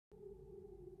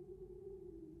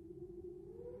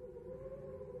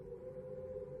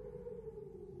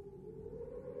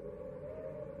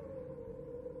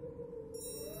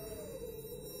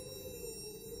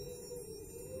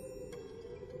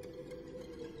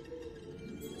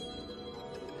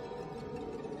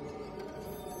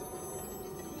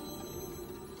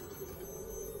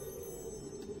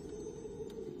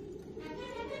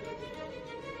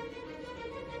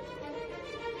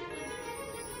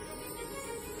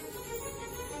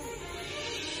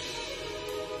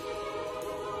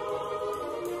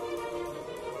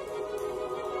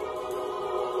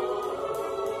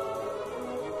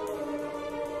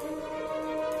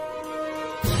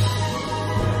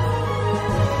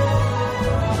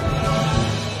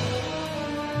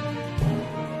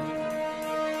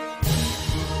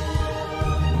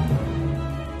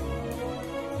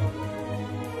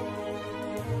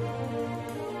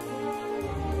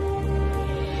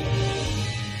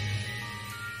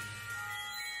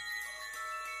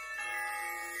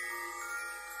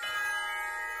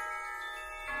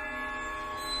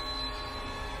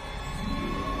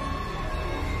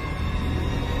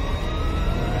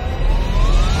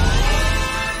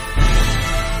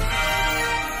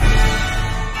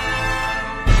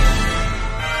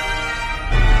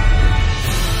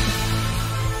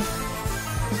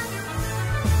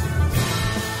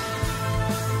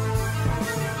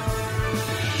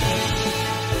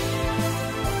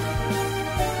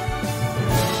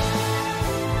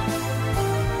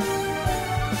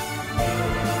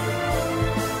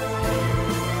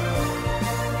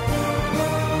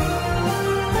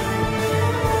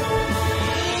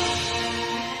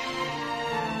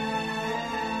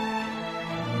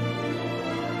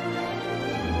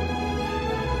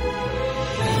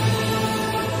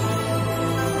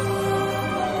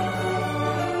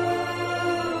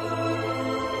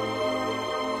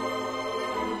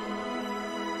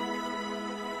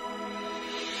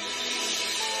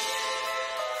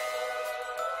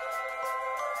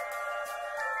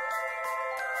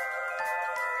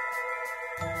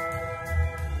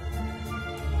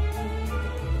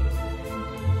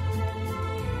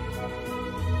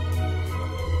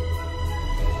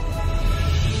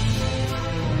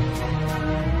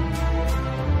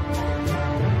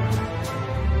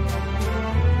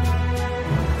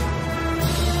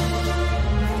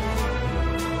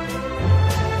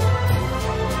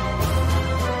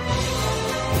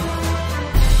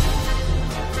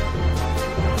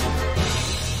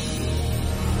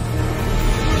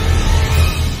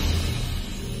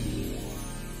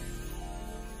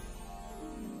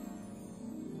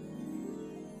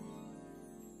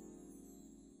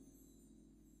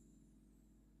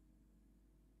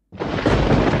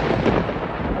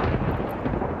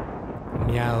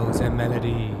Meows and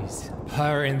melodies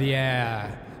purr in the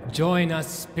air. Join us,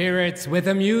 spirits, with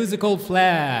a musical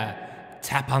flair.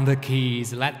 Tap on the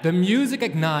keys, let the music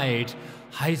ignite.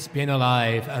 Gijs Piano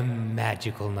Live, a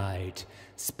magical night.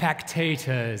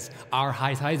 Spectators, our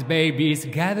Gijs babies,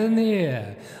 gather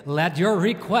near. Let your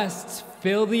requests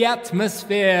fill the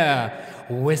atmosphere.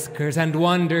 Whiskers and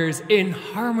wonders in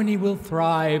harmony will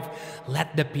thrive.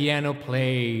 Let the piano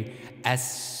play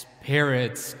as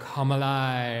spirits come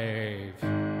alive.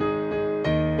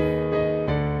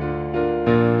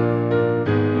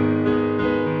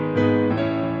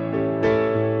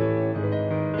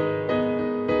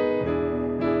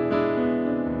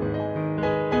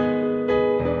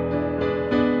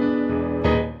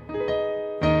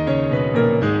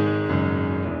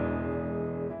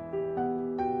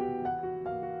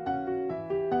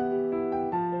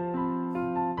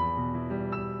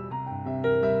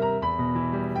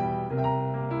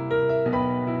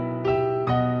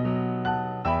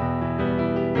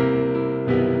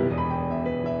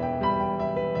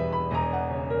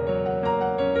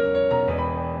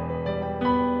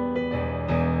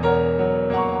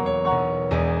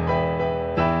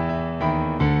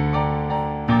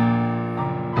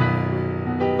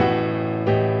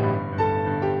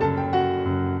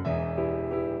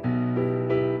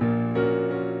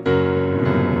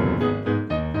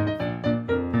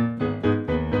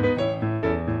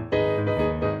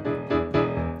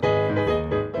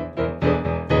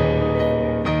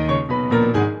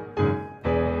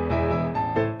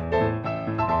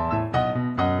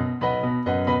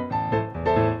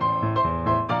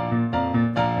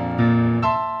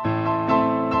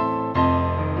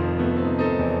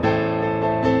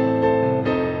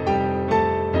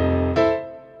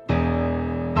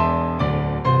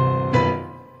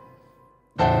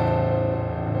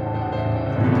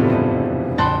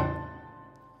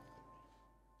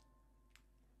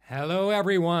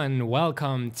 Everyone,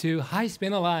 welcome to Gijs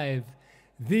Piano Live,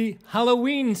 the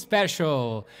Halloween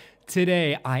special.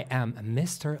 Today I am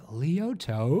Mr.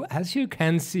 Lioto, as you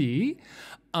can see,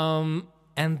 and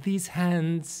these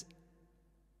hands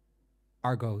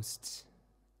are ghosts.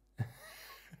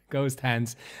 Ghost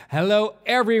hands. Hello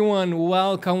everyone,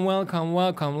 welcome, welcome,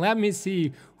 welcome. Let me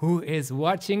see who is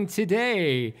watching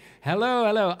today. Hello,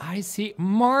 hello, I see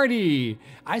Marty,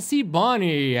 I see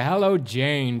Bonnie, hello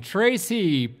Jane,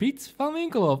 Tracy, Gijs Van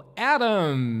Winkelhof,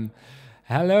 Adam.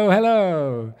 Hello,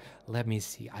 hello. Let me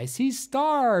see, I see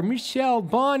Star, Michelle,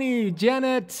 Bonnie,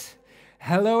 Janet.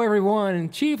 Hello everyone,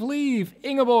 Chief Leaf,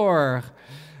 Ingeborg.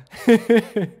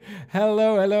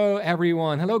 Hello, hello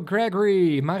everyone. Hello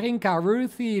Gregory, Marinka,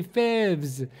 Ruthie,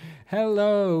 Fibs.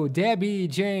 Hello Debbie,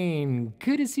 Jane.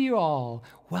 Good to see you all.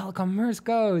 Welcome Merce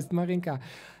Ghost, Marinka.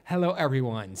 Hello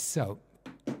everyone. So,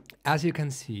 as you can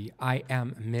see, I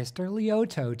am Mr.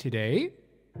 Lioto today.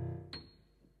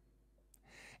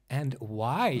 And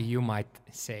why, you might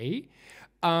say?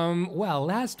 Well,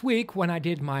 last week when I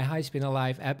did my Gijs Piano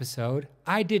Live episode,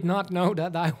 I did not know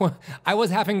that I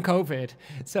was having COVID.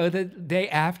 So the day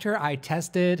after I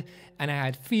tested and I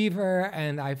had fever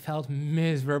and I felt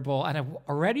miserable, and I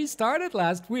already started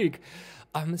last week.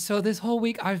 So this whole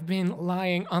week I've been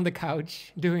lying on the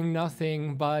couch doing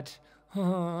nothing but,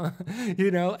 you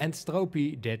know, and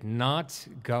Stroopy did not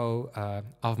go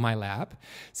off my lap.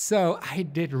 So I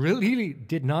really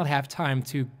did not have time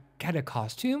to get a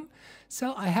costume.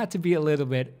 So I had to be a little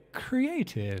bit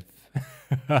creative.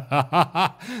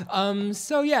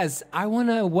 So yes, I want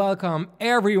to welcome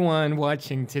everyone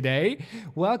watching today.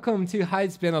 Welcome to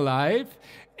Gijs Piano Live.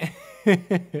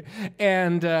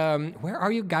 And where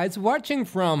are you guys watching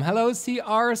from? Hello,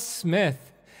 C.R.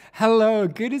 Smith. Hello,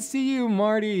 good to see you,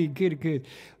 Marty. Good.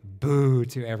 Boo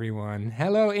to everyone.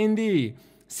 Hello, Indy.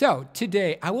 So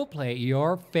today I will play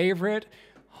your favorite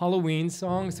Halloween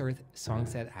songs or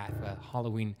songs that have a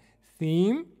Halloween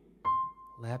theme.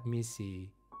 Let me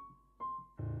see.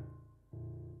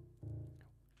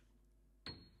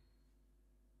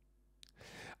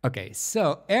 Okay,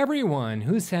 so everyone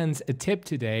who sends a tip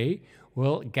today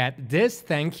will get this.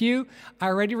 Thank you. I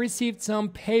already received some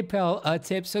PayPal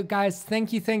tips. So guys,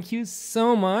 thank you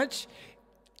so much.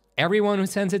 Everyone who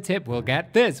sends a tip will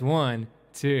get this. 1,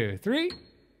 2, 3.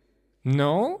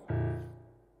 No?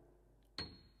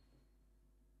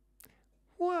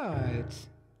 What?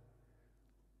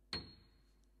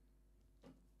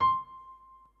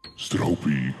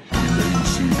 Stroopy, remain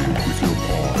seated with your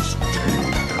paws,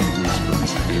 tail, and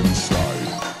whiskers inside.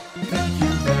 Thank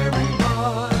you very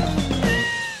much.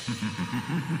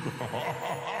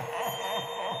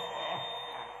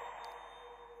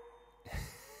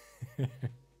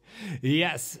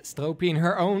 Yes, Stroopy in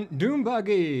her own doom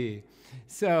buggy.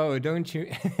 So don't you...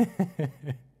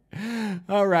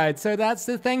 All right, so that's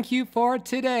the thank you for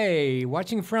today.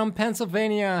 Watching from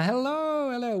Pennsylvania.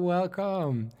 Hello, hello,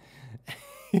 welcome.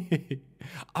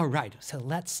 All right, so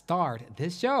let's start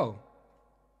this show.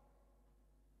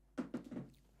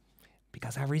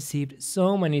 Because I received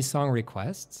so many song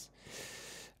requests.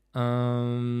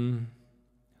 For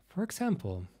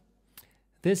example,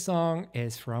 this song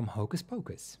is from Hocus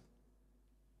Pocus.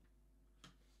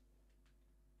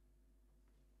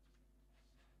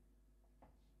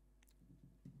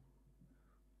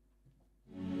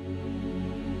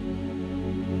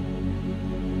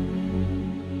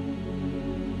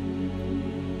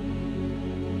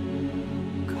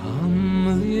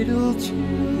 Little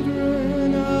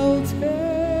children, I'll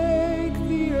take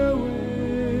thee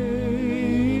away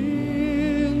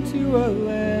into a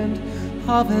land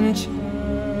of enchantment.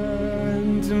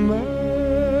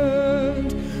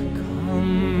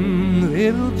 Come,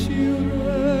 little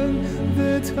children,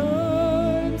 the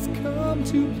time's come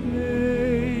to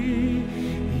play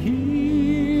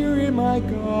here in my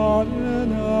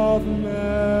garden of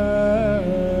magic.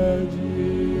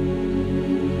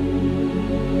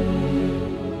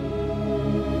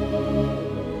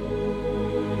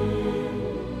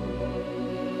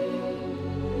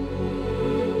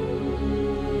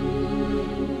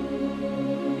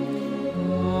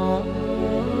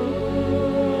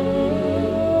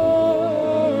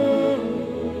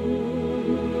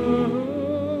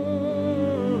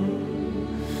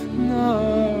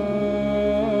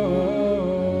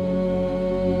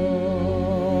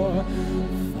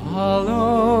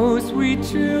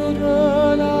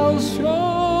 Children, I'll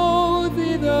show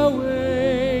thee the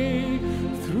way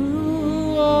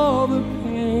through all the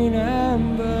pain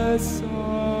and the sorrow.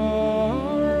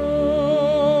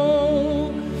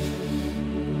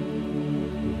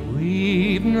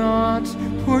 Weep not,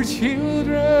 poor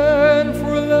children,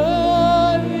 for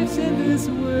life's in this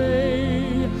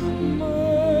way,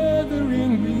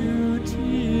 mothering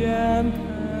beauty and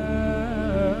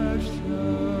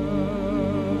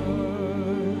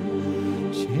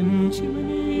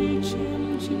chimney,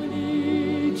 chim,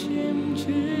 chimney, chim,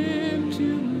 chim,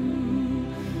 chim.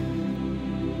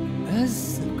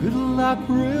 As good luck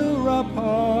will rub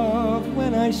off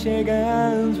when I shake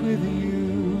hands with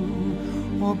you,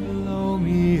 or blow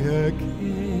me a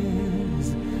kiss,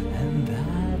 and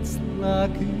that's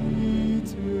lucky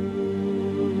too.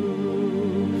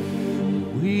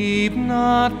 Weep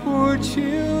not, poor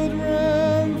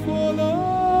children, for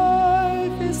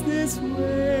life is this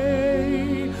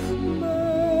way.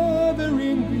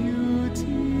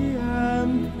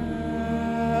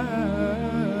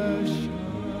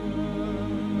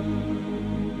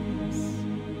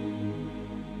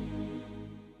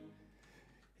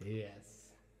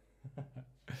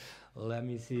 Let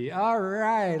me see. All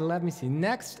right, let me see.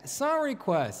 Next song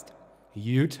request.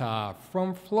 Utah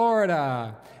from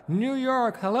Florida. New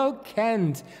York. Hello,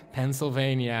 Kent.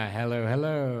 Pennsylvania. Hello,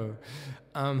 hello.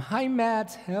 Hi,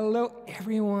 Matt. Hello,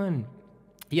 everyone.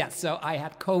 Yeah, so I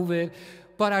had COVID,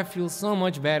 but I feel so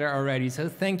much better already. So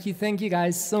thank you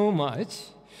guys so much.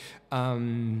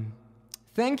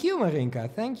 Thank you, Marinka.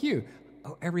 Thank you.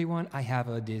 Oh, everyone, I have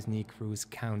a Disney cruise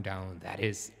countdown. That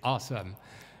is awesome.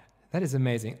 That is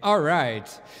amazing. All right.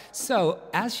 So,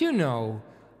 as you know,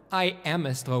 I am a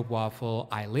stroopwafel.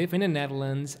 I live in the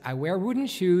Netherlands. I wear wooden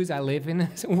shoes. I live in a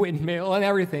windmill and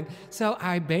everything. So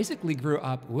I basically grew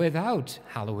up without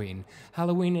Halloween.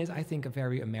 Halloween is, I think, a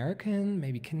very American,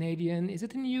 maybe Canadian. Is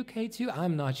it in the UK too?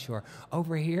 I'm not sure.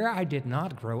 Over here, I did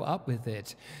not grow up with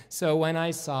it. So when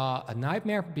I saw A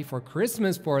Nightmare Before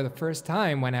Christmas for the first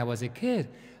time when I was a kid,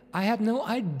 I had no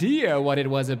idea what it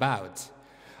was about.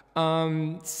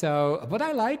 But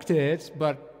I liked it,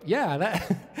 but yeah,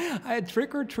 I had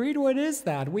trick or treat. What is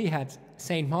that? We had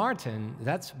St. Martin.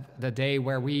 That's the day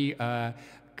where we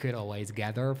could always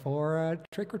gather for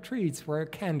trick or treats for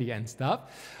candy and stuff.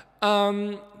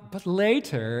 But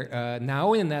later,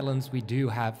 now in the Netherlands, we do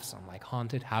have some like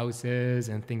haunted houses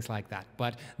and things like that,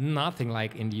 but nothing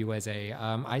like in the USA.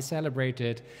 I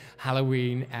celebrated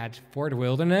Halloween at Fort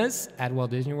Wilderness at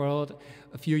Walt Disney World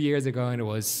a few years ago, and it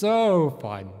was so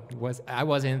fun. I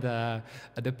was in the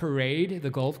parade, the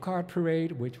golf cart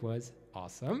parade, which was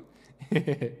awesome.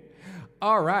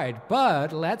 All right,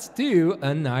 but let's do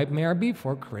A Nightmare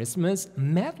Before Christmas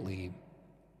medley.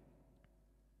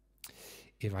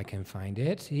 If I can find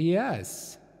it,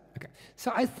 yes. Okay,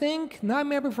 so I think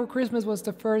Nightmare Before Christmas was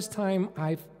the first time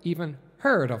I've even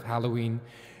heard of Halloween,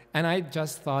 and I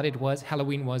just thought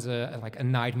Halloween was like a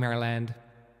nightmare land.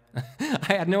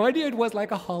 I had no idea it was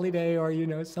like a holiday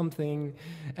or something,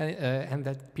 and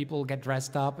that people get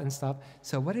dressed up and stuff.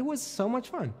 So, but it was so much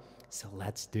fun. So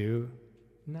let's do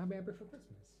Now Baby for Christmas.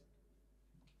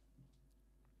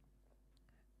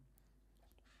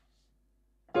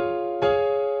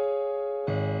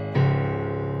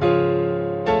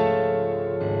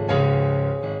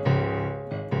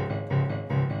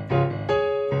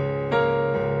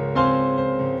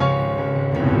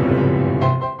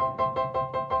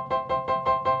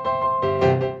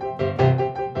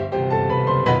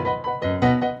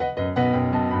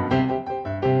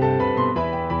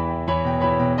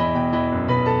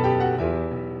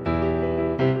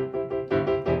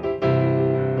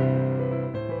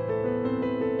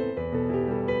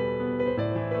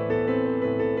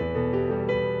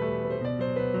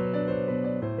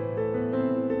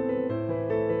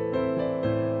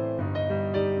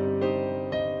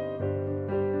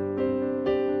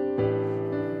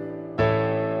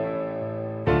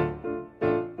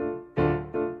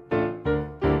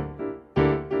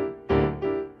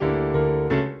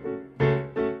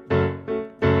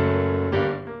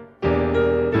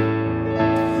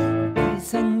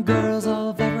 And girls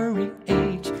of every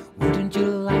age, wouldn't you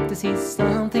like to see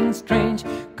something strange?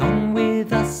 Come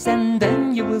with us and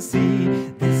then you will see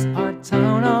this our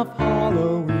town of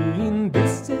Halloween.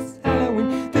 This is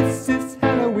Halloween,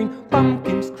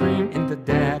 pumpkins scream in the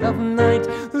dead of night.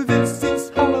 This is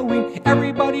Halloween,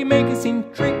 everybody make a scene,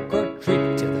 trick or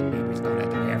treat till the neighbors gonna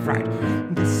die of fright.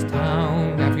 This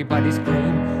town, everybody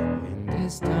scream in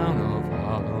this town of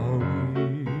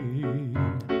Halloween.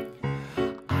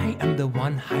 I am the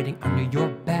one hiding under your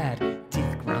bed,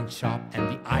 teeth ground sharp and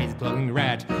the eyes glowing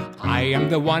red. I am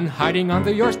the one hiding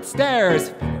under your stairs,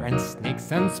 fear and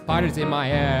snakes and spiders in my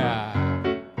hair.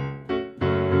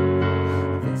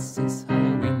 This is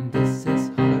Halloween, this is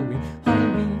Halloween,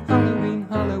 Halloween, Halloween,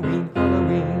 Halloween,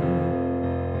 Halloween.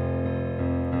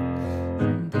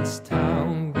 In this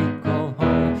town we go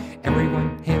home,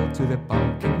 everyone hail to the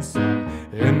pumpkin song.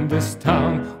 In this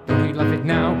town, but we love it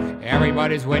now,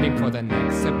 everybody's waiting for the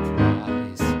next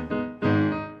surprise.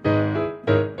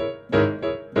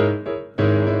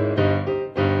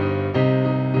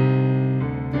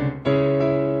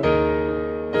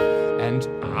 And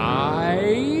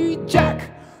I, Jack,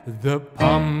 the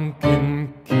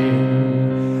Pumpkin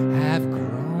King, have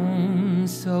grown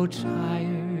so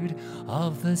tired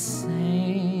of the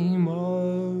same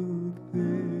old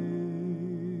thing.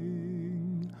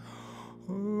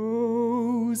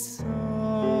 Oh,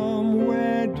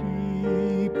 somewhere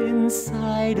deep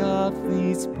inside of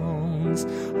these bones,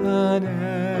 an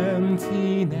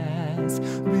emptiness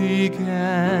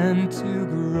began to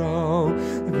grow.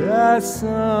 There's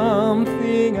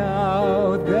something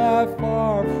out there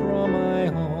far from my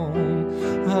home,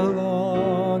 a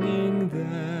longing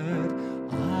that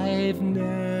I've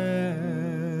never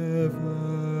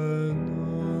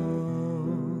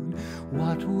known.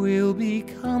 What will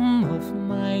become of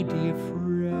my dear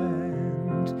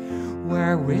friend?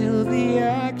 Where will the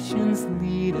actions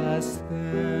lead us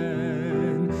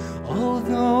then?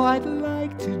 Although I'd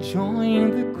like to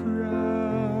join the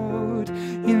crowd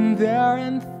in their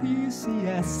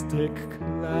enthusiastic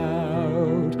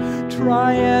cloud,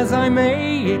 try as I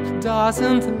may, it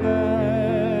doesn't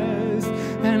last.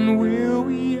 And will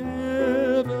we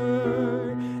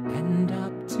ever end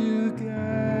up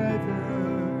together?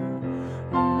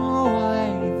 No, I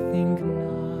think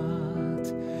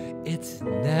not. It's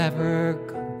never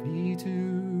gonna be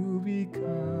to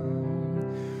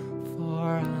become, for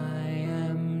I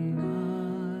am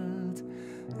not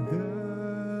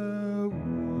the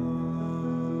one.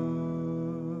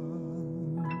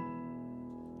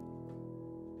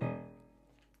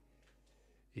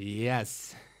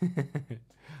 Yes.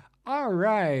 All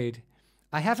right.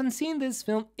 I haven't seen this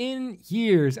film in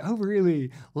years. Oh,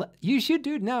 really? You should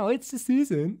do it now. It's the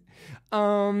season.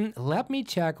 Let me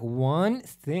check one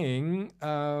thing.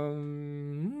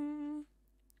 1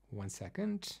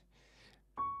 second.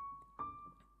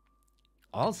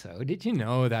 Also, did you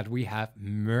know that we have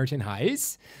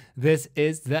merchandise? This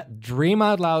is the Dream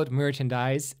Out Loud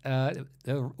merchandise. The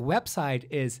website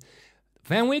is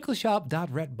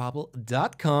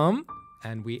vanwinkelshop.redbubble.com.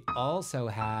 And we also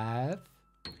have,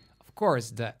 of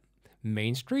course, the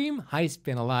mainstream Gijs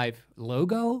Been Alive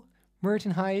logo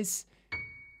merchandise.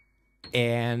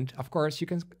 And of course, you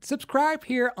can subscribe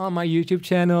here on my YouTube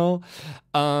channel.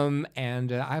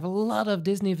 And I have a lot of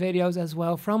Disney videos as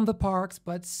well from the parks,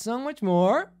 but so much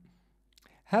more.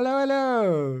 Hello,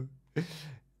 hello.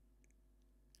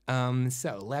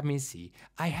 So let me see.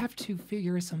 I have to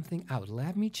figure something out.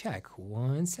 Let me check.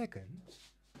 1 second.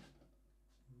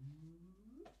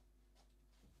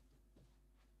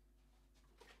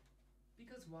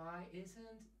 Because why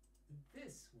isn't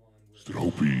this one?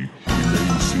 Stroopy,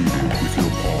 remain seated with your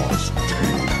paws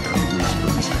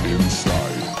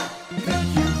inside.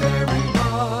 Thank you very much.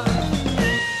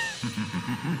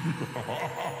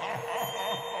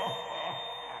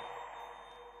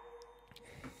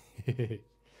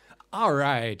 All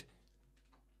right.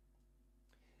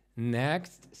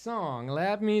 Next song.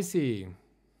 Let me see.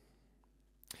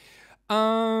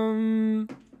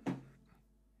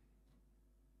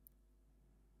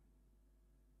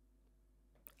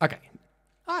 Okay.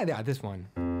 Ah, yeah, this one.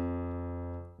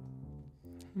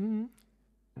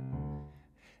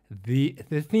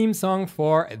 The theme song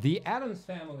for The Addams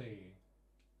Family.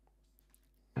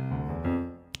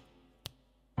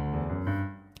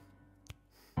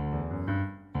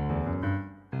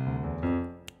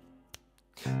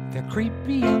 They're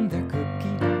creepy and they're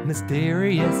kooky,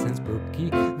 mysterious and spooky.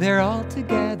 They're all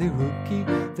together hooky,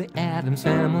 the Addams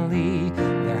Family.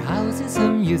 Their house is a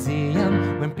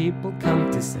museum when people come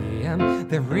to see them.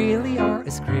 They really are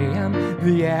a scream,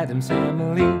 the Addams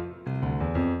Family.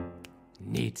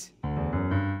 Neat,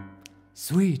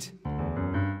 sweet,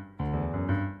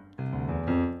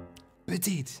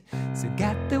 petite. So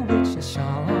got the witch's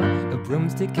shawl on, a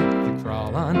broomstick kick the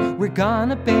crawl on. We're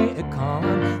gonna pay a call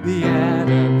on the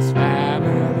Addams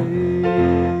Family.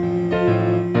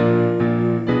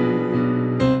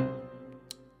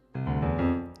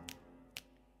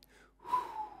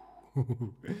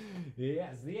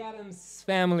 Yes, the Addams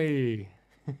Family.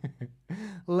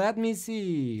 Let me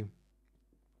see.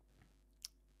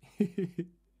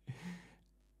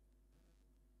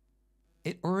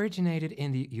 It originated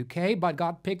in the UK, but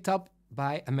got picked up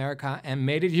by America and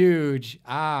made it huge.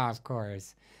 Ah, of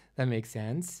course. That makes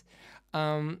sense.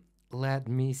 Let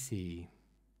me see.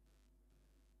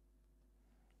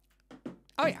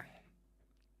 Oh, yeah.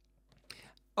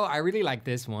 Oh, I really like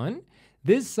this one.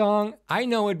 This song, I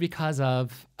know it because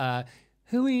of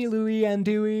Huey, Louie, and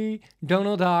Dewey,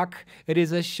 Donald Duck. It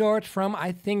is a short from,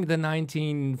 I think, the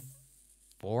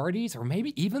 1940s or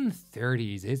maybe even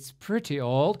 30s. It's pretty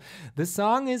old. The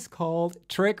song is called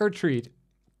Trick or Treat.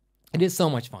 It is so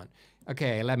much fun.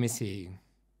 Okay, let me see.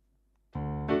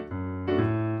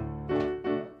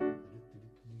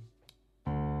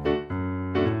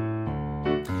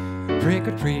 Trick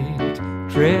or treat,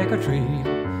 trick or treat,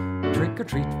 trick or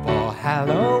treat for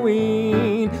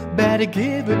Halloween. Better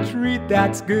give a treat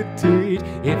that's good to eat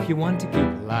if you want to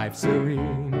keep life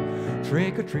serene.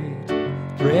 Trick or treat,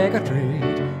 trick or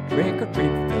treat, trick or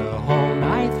treat the whole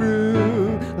night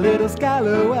through. Little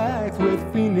scalawags with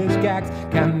fiendish gags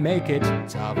can make it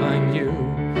tough on you.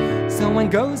 So when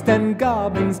ghosts and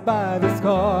goblins by the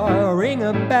score ring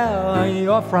a bell on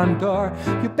your front door,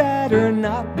 you better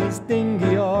not be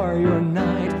stingy or your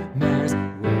nightmares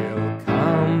will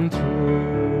come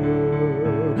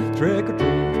true. Trick or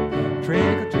treat,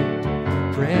 trick or treat,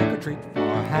 trick or treat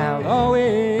for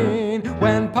Halloween.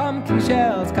 When pumpkin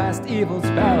shells cast evil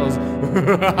spells,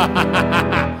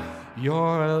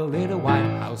 your little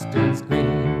white house turns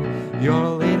green. Your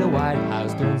little white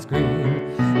house turns green.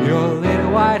 Your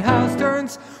little white house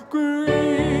turns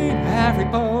green. Every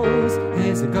pose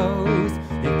is a ghost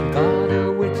if you got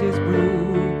a witch's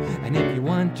brew. And if you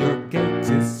want your gate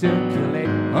to circulate,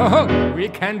 Oh, we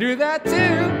can do that too.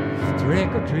 trick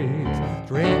or treat,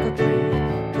 trick or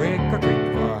treat, trick or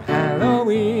treat for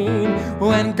Halloween.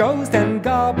 When ghosts and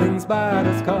goblins by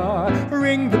the scar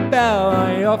ring the bell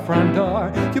on your front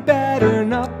door, you better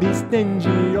not be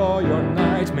stingy or your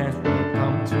nightmares will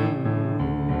come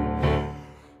true.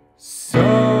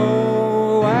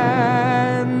 So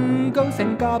when ghosts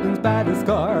and goblins by the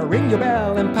scar ring your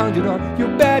bell and pound your door, you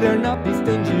better not be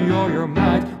stingy or your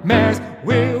nightmares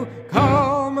will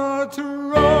come true.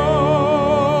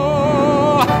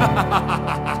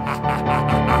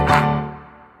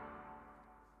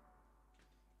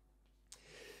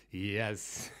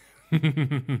 Yes.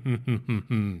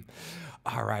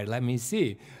 All right, let me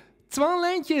see. Twan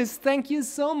Lentjes, thank you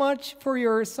so much for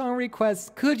your song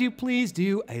request. Could you please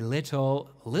do a Little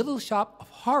Shop of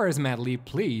Horrors medley,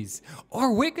 please?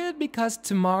 Or Wicked, because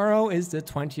tomorrow is the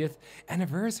 20th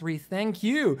anniversary. Thank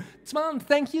you. Twan,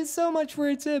 thank you so much for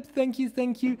your tip. Thank you,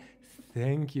 thank you,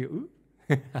 thank you.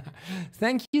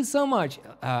 Thank you so much.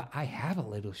 I have a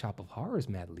Little Shop of Horrors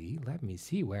medley. Let me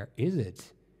see, where is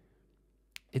it?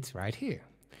 It's right here.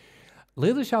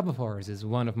 Little Shop of Horrors is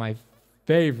one of my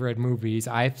favorite movies.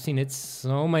 I've seen it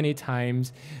so many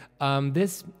times.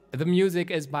 The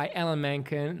music is by Alan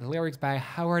Menken, the lyrics by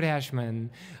Howard Ashman.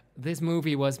 This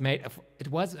movie was made, it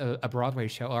was a Broadway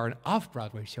show, or an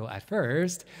off-Broadway show at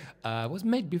first. It was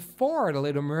made before The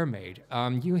Little Mermaid.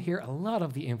 You hear a lot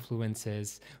of the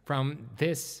influences from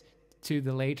this to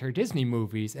the later Disney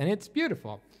movies, and it's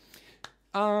beautiful.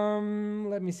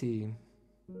 Let me see.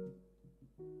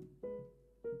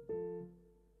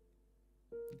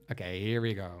 Okay, here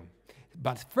we go.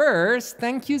 But first,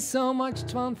 thank you so much,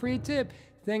 Twan, for your tip.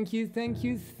 Thank you, thank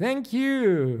you, thank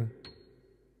you.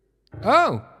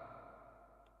 Oh!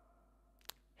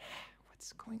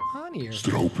 What's going on here?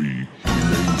 Stropie,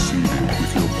 remain seated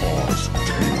with your paws,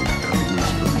 tail, and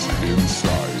whiskers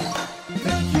inside.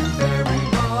 Thank you very much.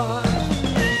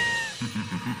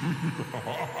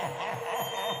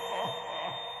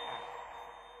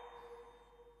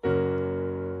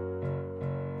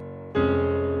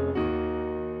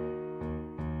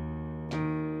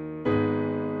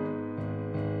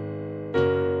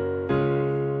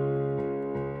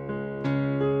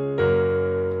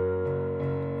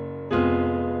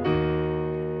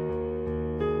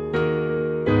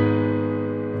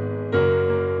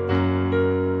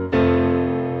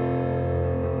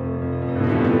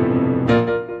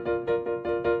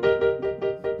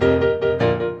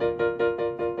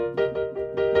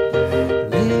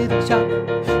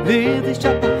 Little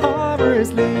shop of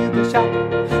horrors, little shop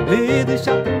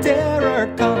of terror,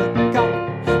 call it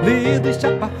God. Little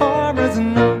shop of horrors,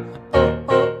 no, oh,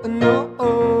 oh, no,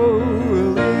 oh.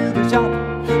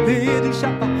 Little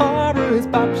shop of horrors,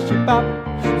 pop, she pop.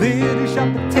 Little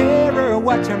shop of terror,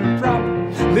 watch 'em drop.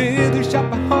 Little shop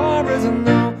of horrors,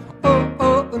 no, oh,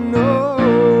 oh, no.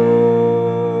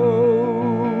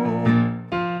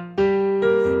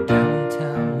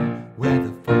 Downtown, where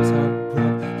the folks are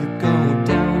broke, you go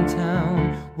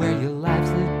downtown, where your life's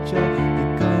a joke.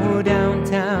 You go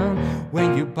downtown,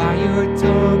 when you buy your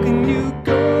token, you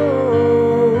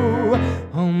go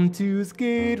home to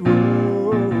Skid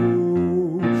Row,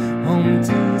 home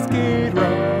to Skid Row.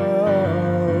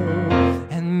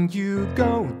 And you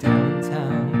go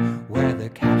downtown, where the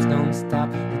cabs don't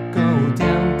stop. You go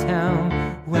downtown,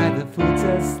 where the food's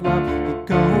a slop. You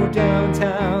go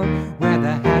downtown, where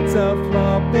the hats are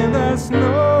flop in the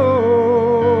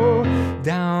snow.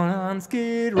 Down on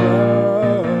Skid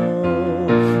Row,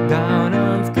 down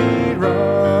on Skid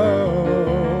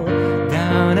Row,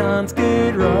 down on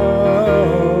Skid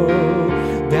Row,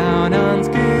 down on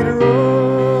Skid Row.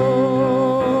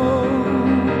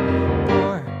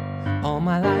 Poor, all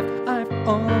my life I've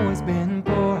always been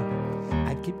poor.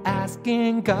 I keep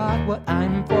asking God what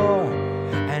I'm for,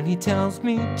 and He tells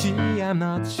me, gee, I'm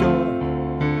not sure.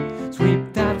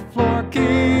 Sweep that floor,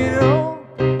 kiddo.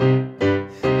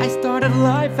 I started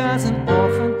life as an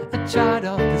orphan, a child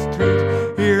of the street,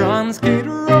 here on Skid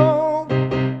Row.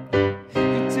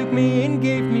 He took me in,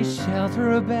 gave me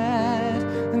shelter, a bed,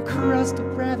 and crust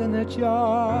of bread and a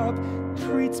job.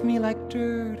 Treats me like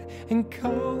dirt and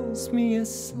calls me a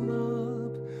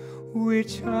slob,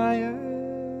 which I am.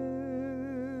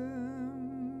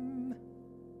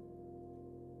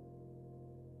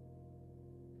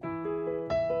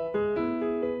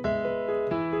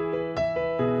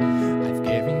 I've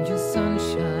given you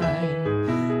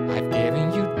sunshine, I've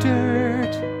given you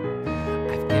dirt,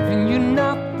 I've given you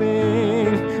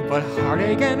nothing but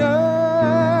heartache and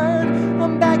hurt.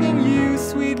 I'm begging you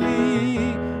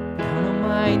sweetly, down on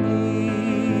my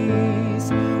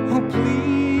knees, oh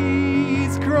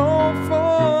please grow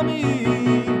for me.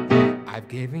 I've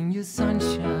given you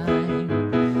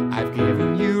sunshine, I've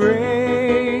given you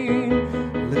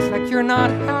rain. Looks like you're not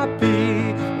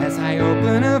happy as I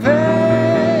open a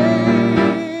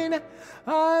vein.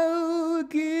 I'll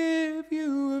give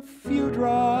you a few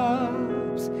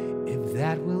drops if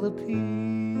that will appease.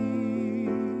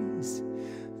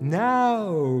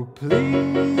 Now,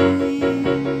 please,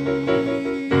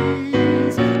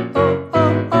 oh,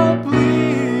 oh, oh,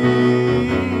 please,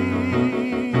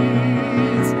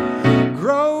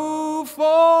 grow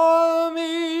for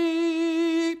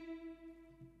me.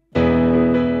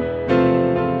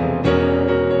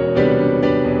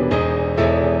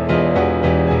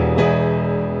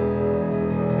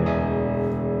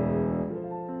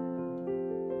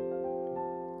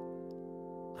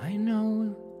 I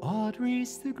know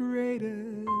Audrey's the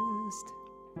greatest,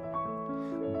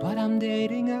 but I'm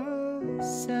dating a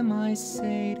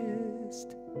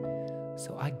semi-sadist.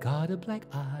 So I got a black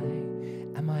eye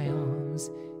and my arms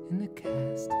in the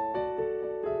cast.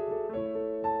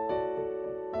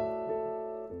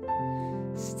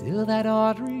 Still that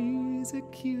Audrey's a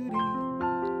cutie.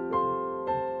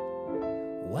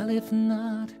 Well, if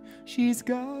not, she's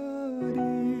got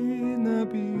in the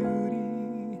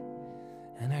beauty.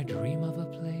 And I dream of a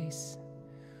place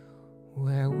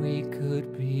where we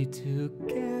could be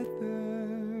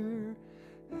together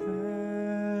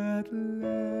at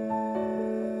last.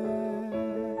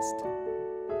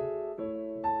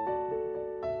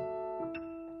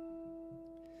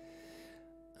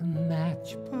 A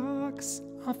matchbox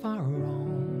of our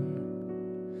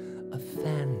own, a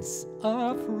fence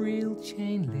of real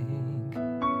chain link,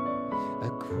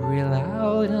 grill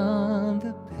out on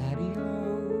the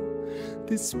patio,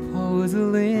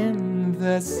 disposal in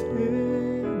the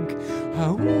sink,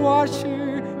 a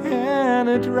washer and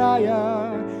a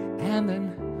dryer, and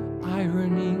an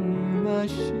ironing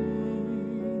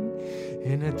machine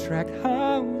in a tract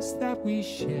house that we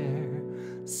share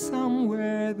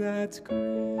somewhere that's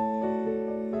green.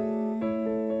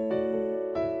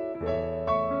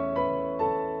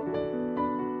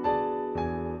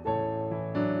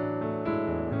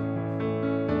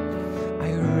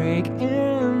 I rake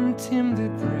and timber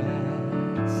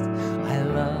grass, I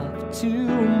love to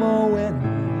mow and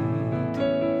weed.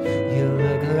 You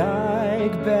look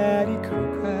like Betty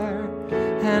Crocker,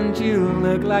 and you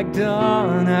look like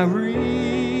Donna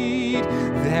Reed.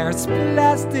 There's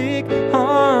plastic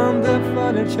on the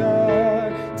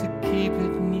furniture to keep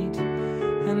it neat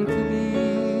and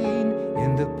clean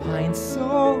in the pine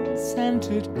salt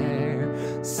scented air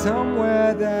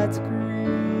somewhere that's green.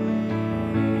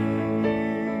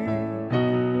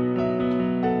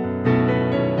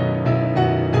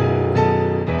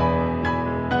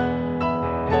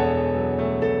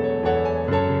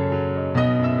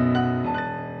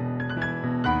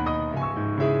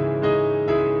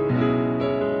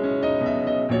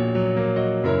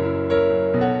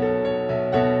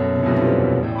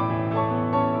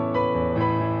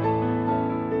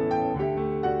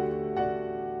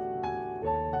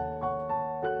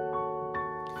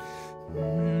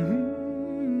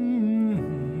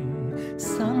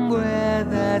 Somewhere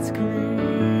that's green,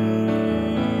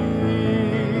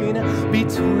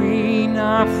 between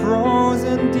our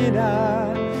frozen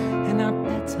dinner and our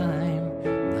bedtime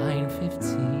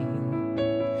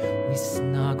 9:15, we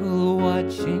snuggle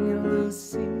watching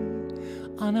Lucy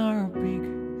on our big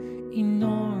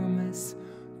enormous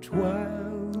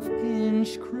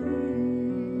 12-inch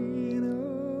screen.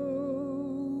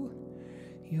 Oh,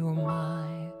 you're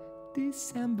my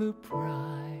December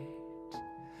pride.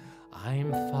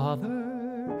 I'm father,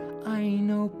 I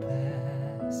know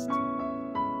best.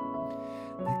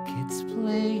 The kids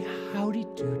play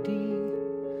howdy-doody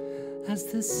as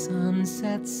the sun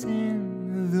sets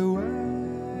in the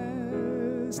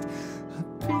west. A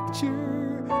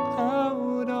picture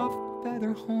out of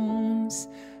Better Homes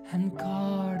and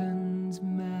Gardens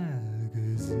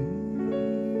magazine.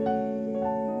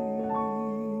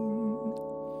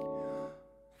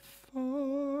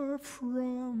 Far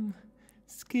from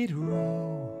Skid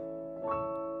Row,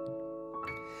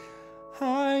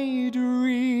 I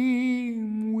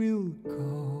dream we'll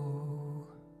go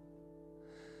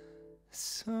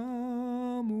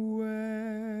somewhere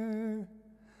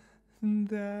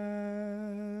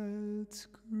that's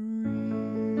green.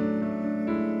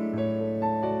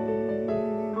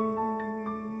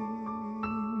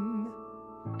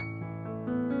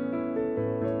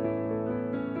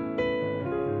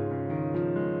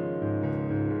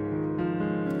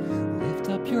 Lift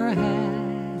up your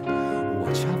head,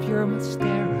 wash off your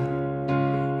mascara.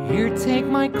 Here, take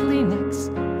my Kleenex,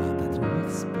 oh, that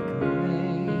whisper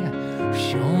gray.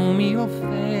 Show me your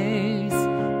face,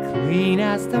 clean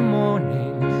as the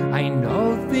morning. I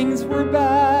know things were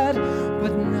bad,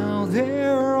 but now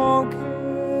they're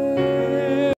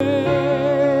okay.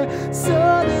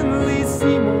 Suddenly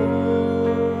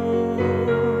Seymour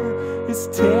is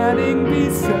standing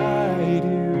beside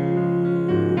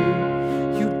you.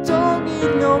 You don't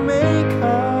need no makeup,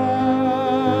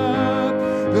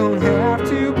 don't have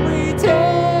to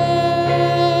pretend.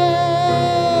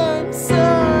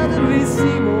 Suddenly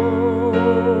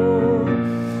Seymour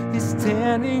is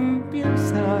standing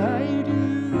beside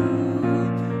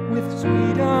you with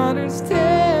sweet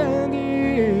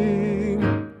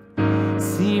understanding.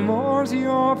 Seymour's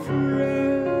your friend.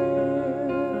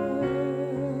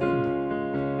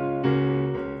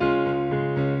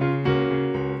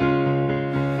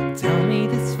 Tell me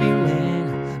this feeling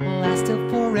lasted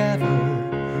forever.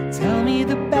 Tell me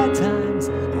the bad times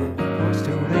are washed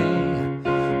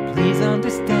away. Please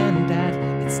understand that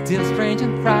it's still strange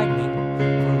and frightening. For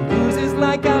losers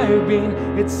like I've been,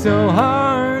 it's so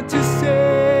hard to say.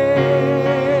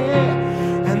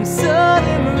 And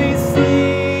suddenly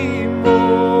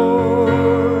Seymour,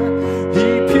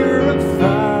 he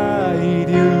purified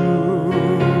you.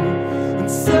 And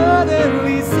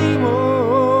suddenly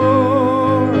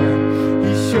Seymour,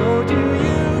 he showed you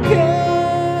you can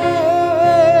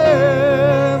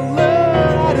learn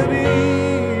how to be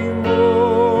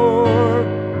more.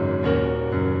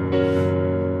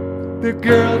 The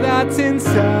girl that's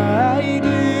inside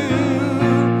you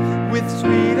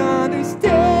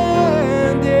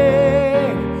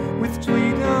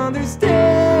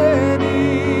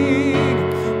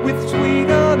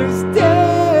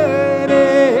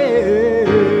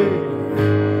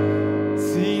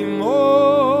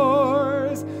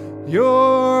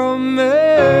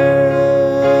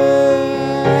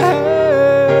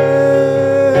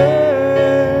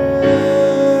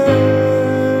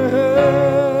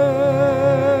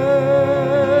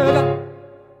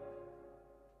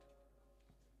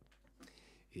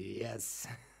Yes.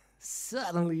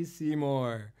 Suddenly,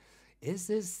 Seymour. Is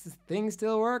this thing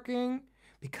still working?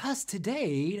 Because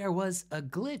today there was a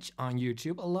glitch on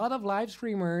YouTube. A lot of live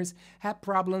streamers had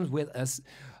problems with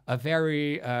a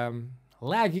very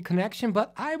laggy connection,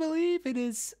 but I believe it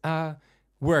is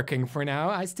working for now.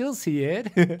 I still see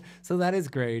it, so that is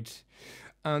great.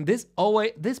 This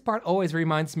part always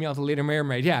reminds me of The Little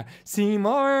Mermaid. Yeah,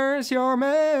 Seymour's your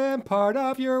man, part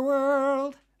of your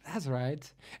world. That's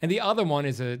right. And the other one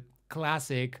is a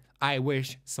classic I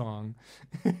Wish song.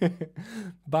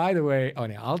 By the way, oh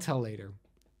no, I'll tell later.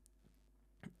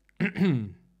 Okay,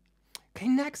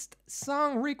 next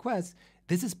song request.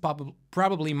 This is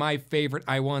probably my favorite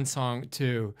I Want song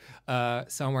too,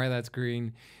 Somewhere That's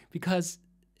Green, because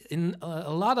in a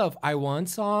lot of I Want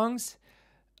songs,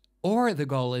 or the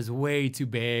goal is way too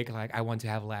big, like I want to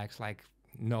have legs, like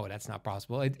no, that's not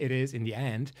possible. It is in the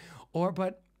end,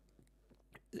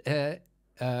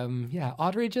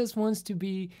 Audrey just wants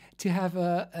to have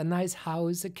a nice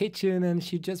house, a kitchen, and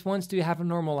she just wants to have a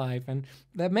normal life, and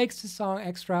that makes the song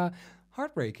extra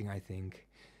heartbreaking, I think.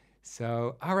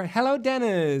 So, all right, hello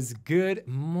Dennis, good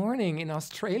morning in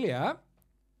Australia.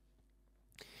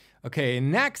 Okay,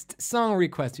 next song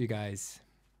request, you guys.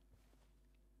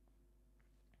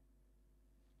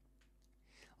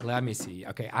 Let me see.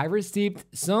 Okay, I received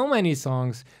so many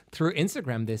songs through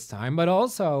Instagram this time, but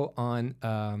also on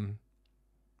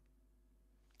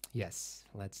yes,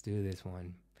 let's do this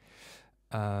one.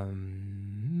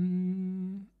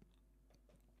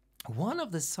 One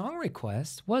of the song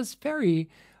requests was very,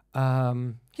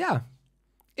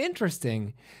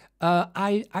 interesting.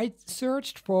 I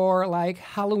searched for like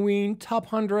Halloween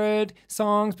top 100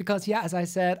 songs because, as I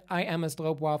said, I am a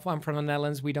stroopwafel. I'm from the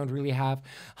Netherlands. We don't really have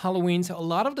Halloween. So a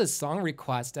lot of the song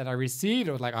requests that I received,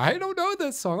 I was like, I don't know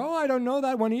this song. Oh, I don't know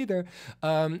that one either.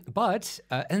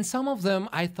 And some of them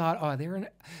I thought, oh,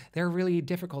 they're really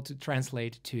difficult to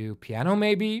translate to piano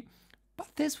maybe.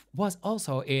 But this was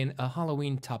also in a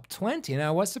Halloween top 20, and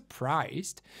I was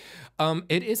surprised.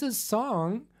 It is a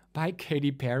song by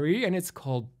Katy Perry, and it's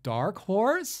called Dark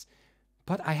Horse.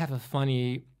 But I have a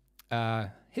funny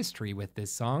history with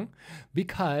this song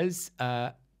because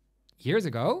years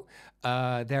ago,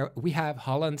 we have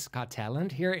Holland's Got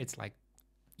Talent here. It's like,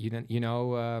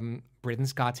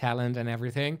 Britain's Got Talent and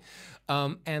everything.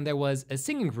 And there was a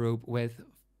singing group with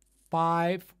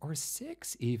 5 or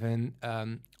 6 even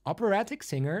operatic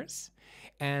singers,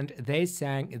 and they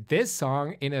sang this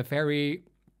song in a very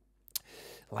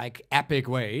epic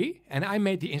way, and I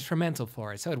made the instrumental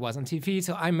for it. So it was on TV,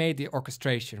 so I made the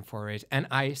orchestration for it, and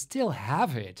I still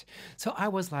have it. So I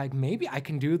was like, maybe I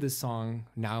can do the song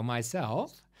now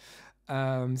myself.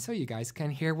 So you guys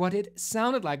can hear what it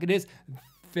sounded like. It is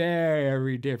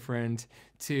very different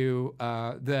to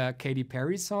the Katy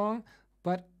Perry song,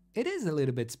 but it is a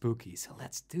little bit spooky. So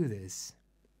let's do this.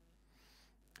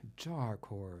 Dark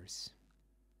Horse.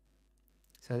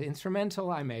 So the instrumental,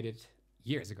 I made it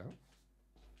years ago.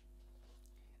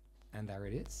 And there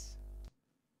it is.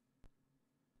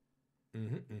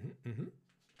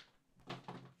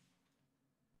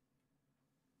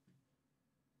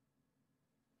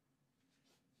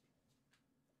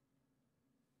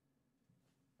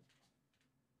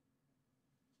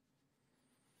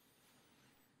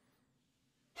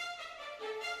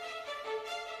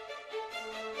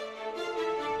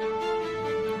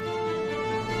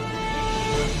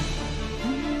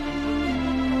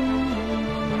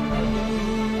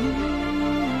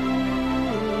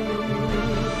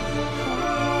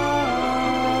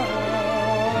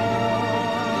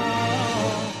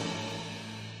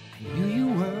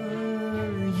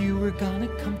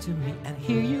 To me, and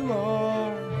here you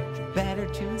are. You better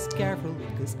choose carefully,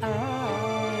 'cause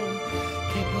I'm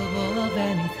capable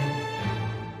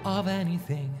of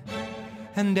anything,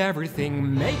 and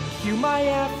everything. Make you my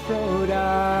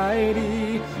Aphrodite,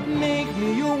 make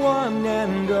me your one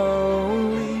and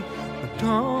only, but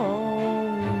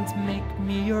don't make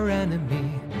me your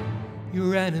enemy,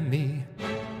 your enemy,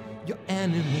 your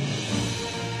enemy.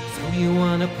 So you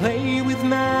wanna play with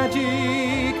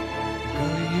magic?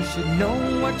 You should know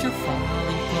what you're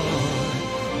falling for.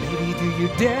 Baby, do you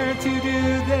dare to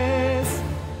do this?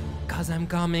 'Cause I'm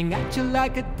coming at you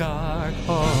like a dark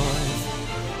horse.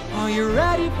 Are you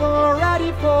ready for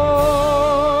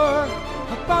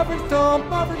a perfect storm,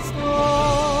 perfect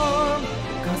storm?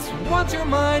 'Cause once you're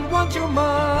mine, there's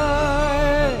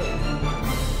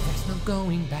no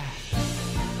going back.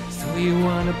 So you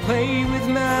wanna play with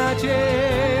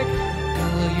magic?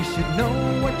 Girl, you should know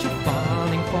what you're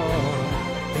falling for.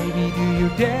 Baby, do you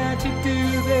dare to do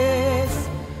this?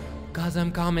 'Cause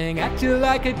I'm coming at you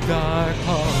like a dark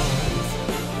horse.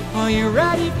 Are you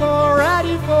ready for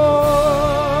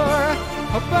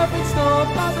a perfect storm,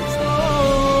 perfect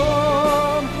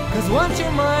storm? 'Cause once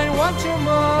you're mine, once you're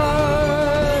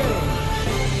mine,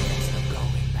 there's no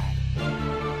going back.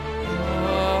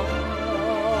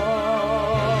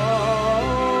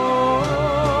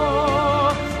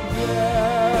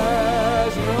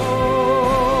 There's no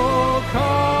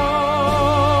coming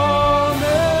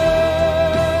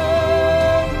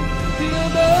you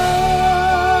back.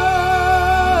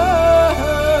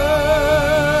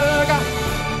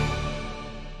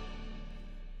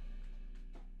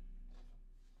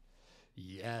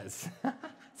 Yes,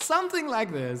 something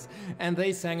like this. And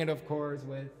they sang it, of course,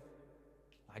 with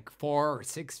like 4 or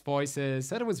 6 voices.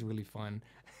 So it was really fun.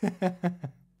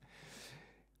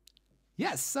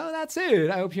 Yes, so that's it.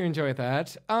 I hope you enjoyed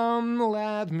that.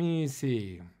 Let me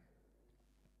see.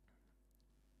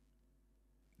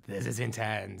 This is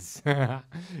intense.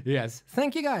 Yes,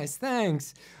 thank you guys.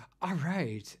 Thanks. All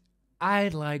right,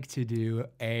 I'd like to do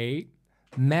a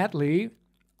medley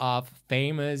of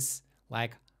famous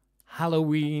like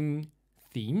Halloween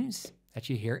themes that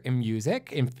you hear in music,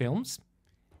 in films.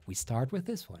 We start with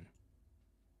this one.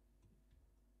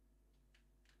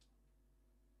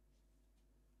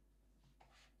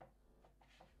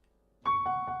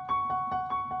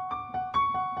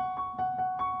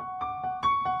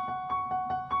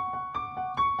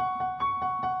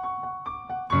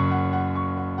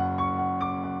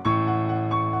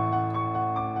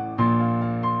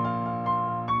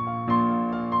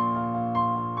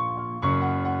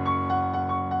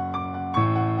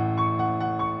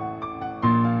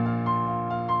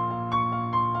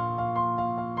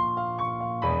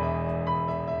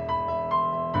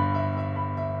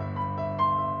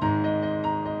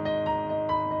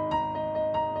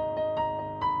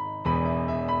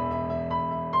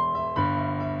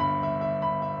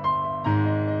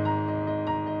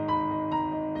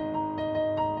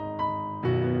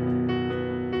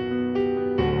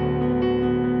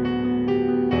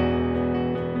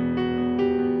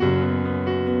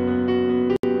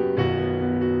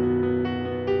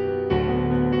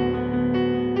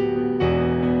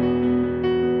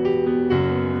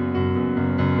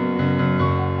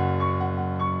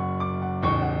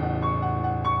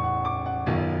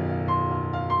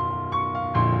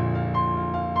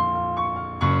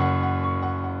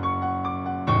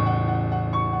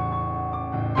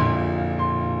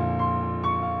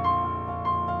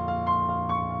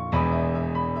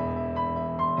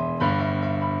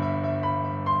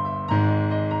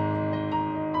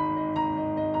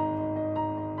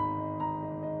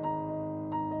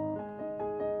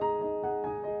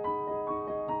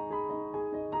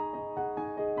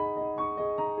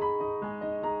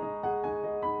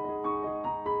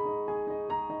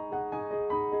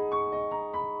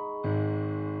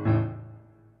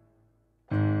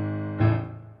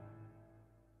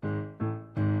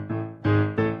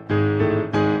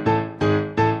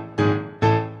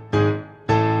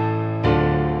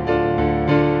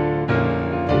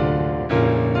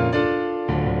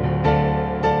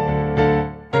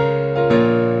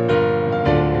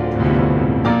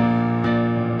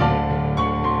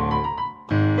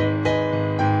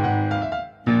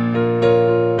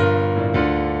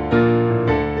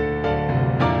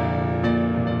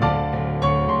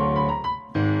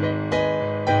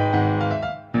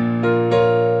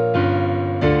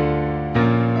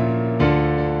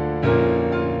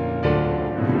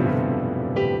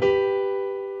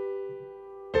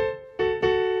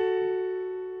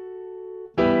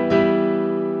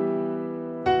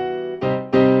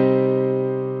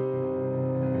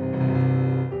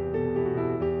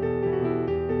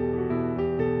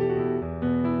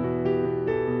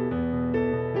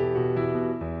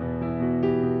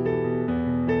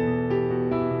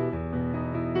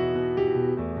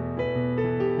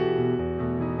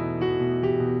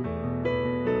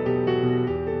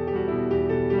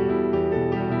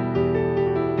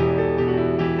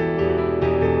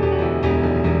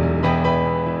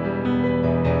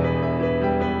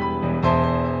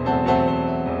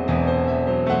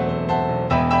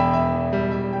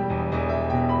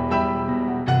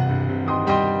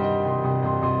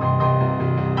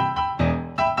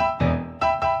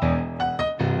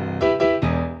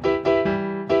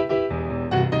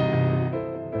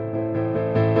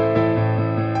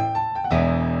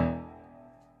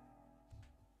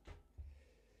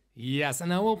 Yes,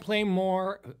 and I will play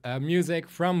more music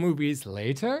from movies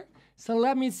later. So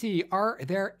let me see, are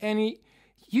there any...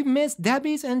 You missed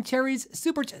Debbie's and Cherry's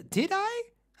super... Did I?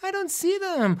 I don't see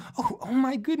them. Oh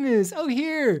my goodness. Oh,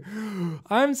 here.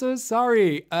 I'm so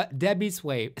sorry. Debbie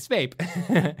Swape.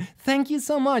 Thank you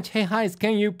so much. Hey, Gijs,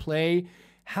 can you play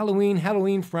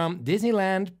Halloween from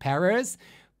Disneyland Paris.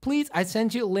 Please, I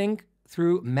sent you a link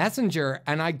through Messenger,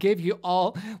 and I give you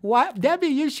all. What, Debbie?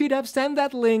 You should have sent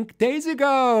that link days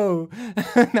ago.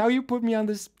 Now you put me on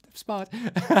the spot.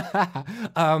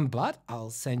 But I'll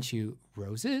send you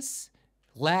roses,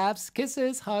 laughs,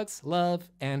 kisses, hugs, love,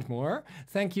 and more.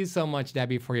 Thank you so much,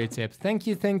 Debbie, for your tips. Thank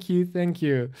you, thank you, thank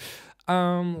you.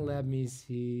 Let me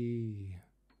see.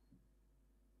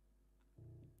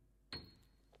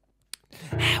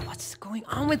 What's going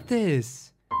on with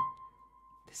this?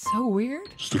 So weird.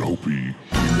 Stropey,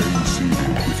 remain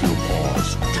seated with your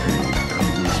paws, tail,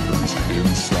 and whiskers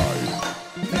inside.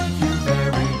 Thank you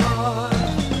very much.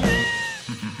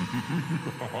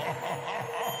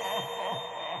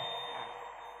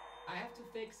 I have to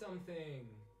fix something.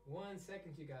 1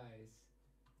 second, you guys.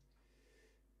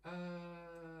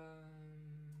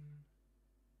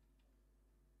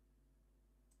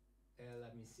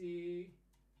 Let me see.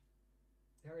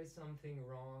 There is something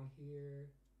wrong here.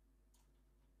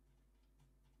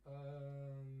 No.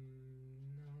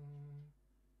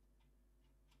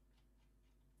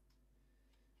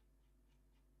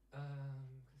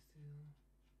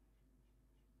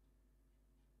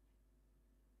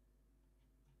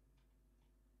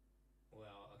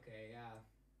 Well, okay, yeah.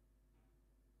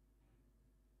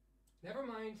 Never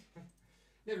mind.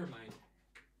 Never mind.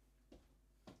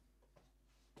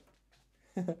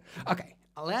 Okay,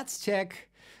 let's check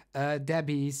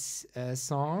Debbie's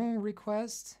song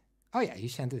request. Oh yeah, you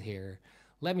sent it here.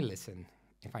 Let me listen,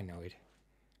 if I know it.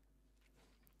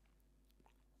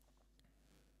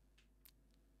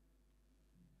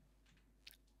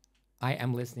 I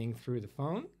am listening through the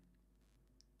phone.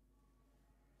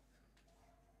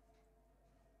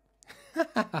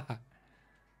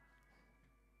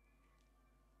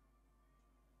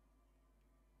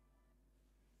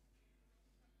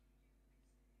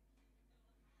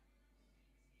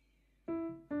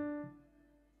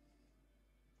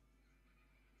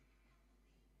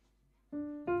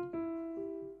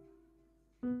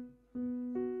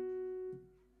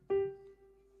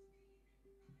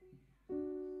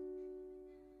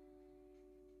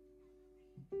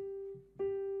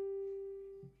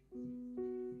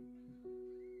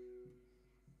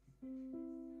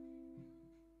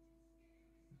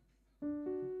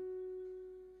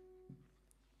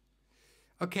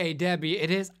 Okay, Debbie, it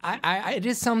is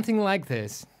something like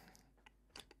this.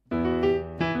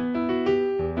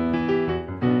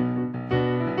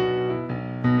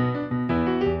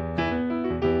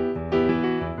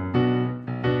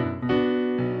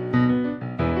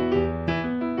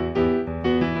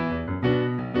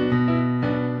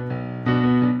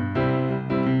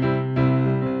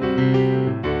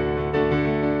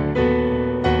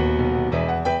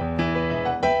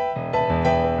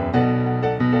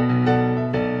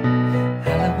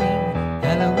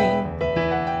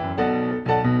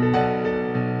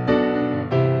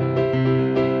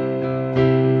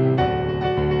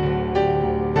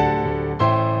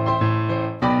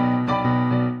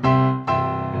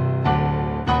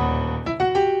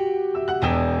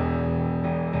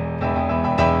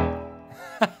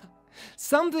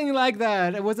 Something like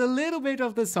that. It was a little bit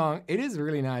of the song. It is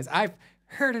really nice. I've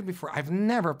heard it before. I've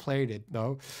never played it,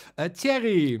 though.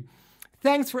 Thierry,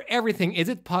 thanks for everything. Is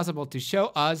it possible to show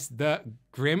us the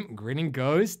Grinning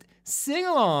Ghost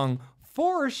sing-along?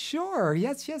 For sure.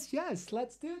 Yes, yes, yes.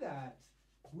 Let's do that.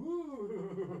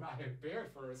 Woo! I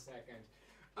prepared for a second.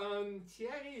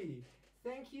 Thierry,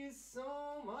 thank you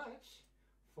so much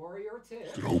for your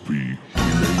tip. Stropey,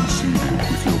 remain seated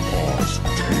with your paws,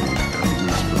 tail, and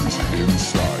whiskers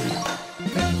inside.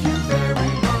 Thank you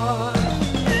very much.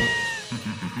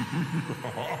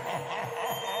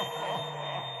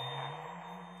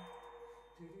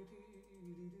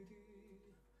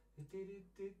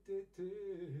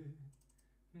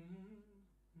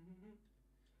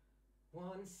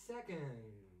 1 second.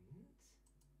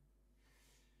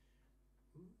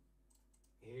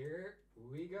 Here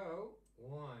we go.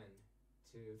 1,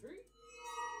 2, 3.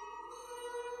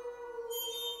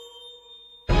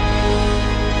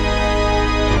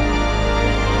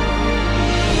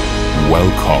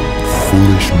 Welcome,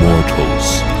 foolish mortals,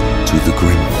 to the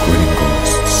Grinning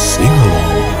Ghost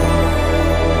sing-along.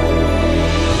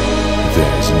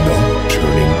 There's no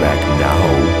turning back now.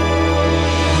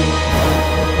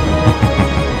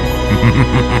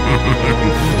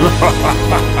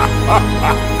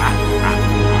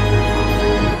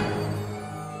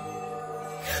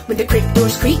 When the crypt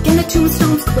doors creak and the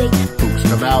tombstones quake, Spooks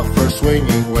come out for a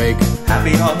swinging wake.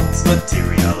 Happy haunts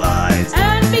materialize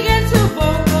and begin to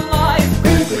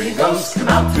vocalize. Grinning ghosts come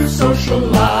out to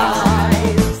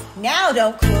socialize. Now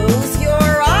don't close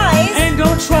your eyes. And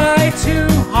don't try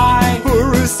to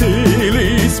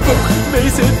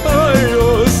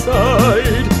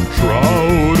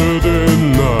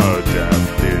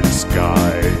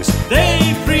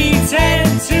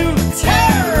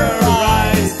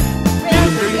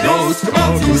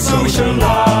to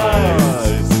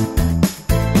socialize.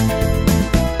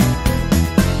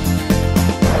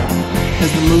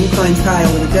 As the moon climbs high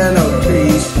over the dead oak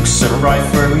trees, Books are ripe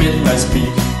for midnight speak.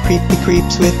 Creepy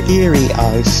creeps with eerie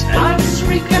eyes. And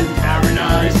shriek and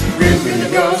paradise.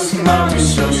 Grim ghosts come out to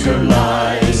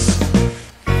socialize.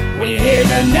 We hear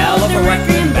the knell of a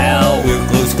wrecking bell. We're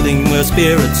close fitting where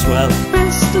spirits swell.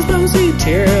 rest as rosy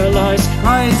tear lies,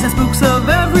 cries and spooks of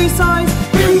every size.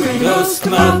 Grim ghosts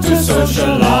come out to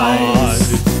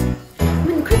socialize.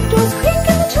 When the cryptos creak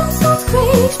and the tombstones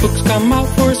quake, Spooks come out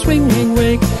for a swinging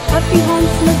wake, happy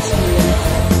haunts material,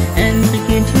 and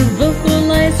begin to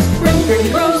vocalize. grim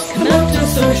ghosts come out to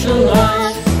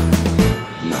socialize.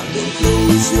 Now don't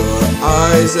close your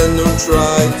eyes and don't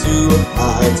try to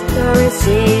hide. You're a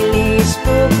silly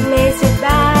spook, may sit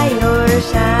by your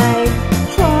side.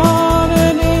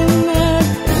 Covered in their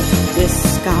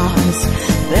disguise,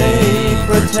 They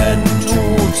pretend to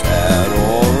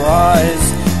terrorize.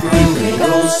 Grim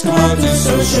ghosts come out to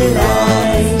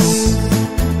socialize.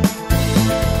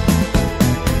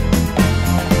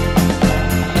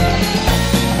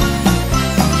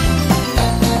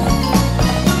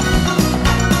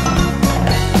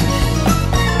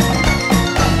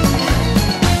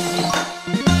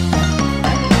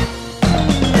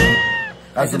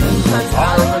 As the moon climbs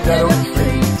high on the dead oak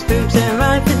tree, spooks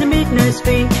arrive at the midnight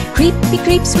street. Creepy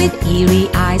creeps with eerie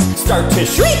eyes, Start to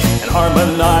shriek and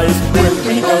harmonize.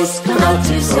 grim ghosts come out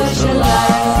to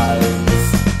socialize.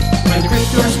 When the great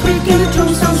doors creak and the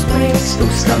tombstones break,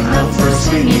 spooks come out for a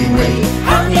swinging wake.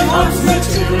 Happy haunts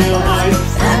materialize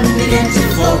and begin to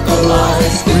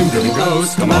vocalize. Grim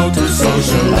ghosts come out to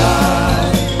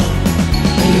socialize.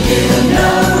 When you hear the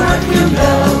knell, requiem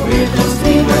bell, we're close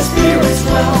to where spirits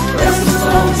dwell. Restless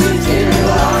bones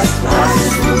materialize, rise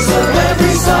spooks of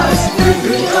every size.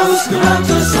 Grim ghosts come out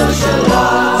to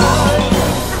socialize.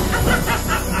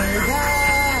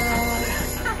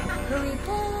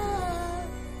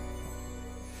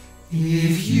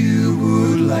 If you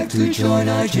would like to join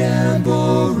our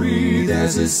jamboree,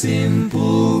 there's a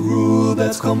simple rule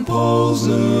that's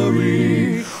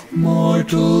compulsory.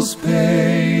 Mortals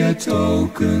pay a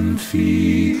token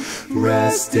fee.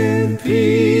 Rest in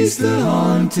peace, the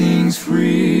haunting's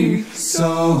free.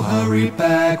 So hurry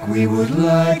back, we would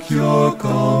like your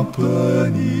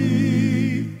company.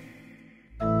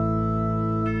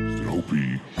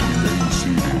 Snoopy, remain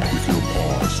seated with your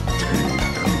paws, tail,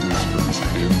 and whiskers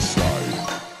inside.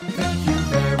 Thank you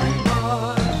very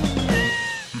much.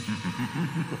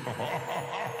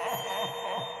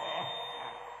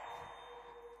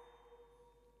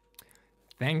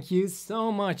 Thank you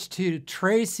so much to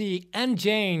Tracy and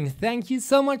Jane. Thank you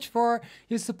so much for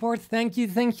your support. Thank you,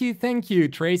 thank you, thank you.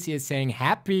 Tracy is saying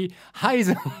happy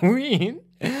Halloween.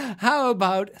 How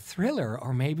about Thriller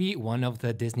or maybe one of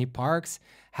the Disney parks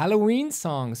Halloween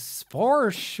songs?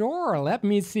 For sure. Let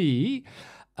me see.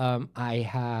 I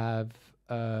have...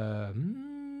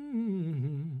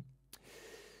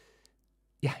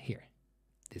 yeah, here.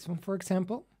 This one, for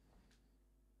example.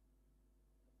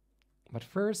 But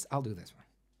first, I'll do this one.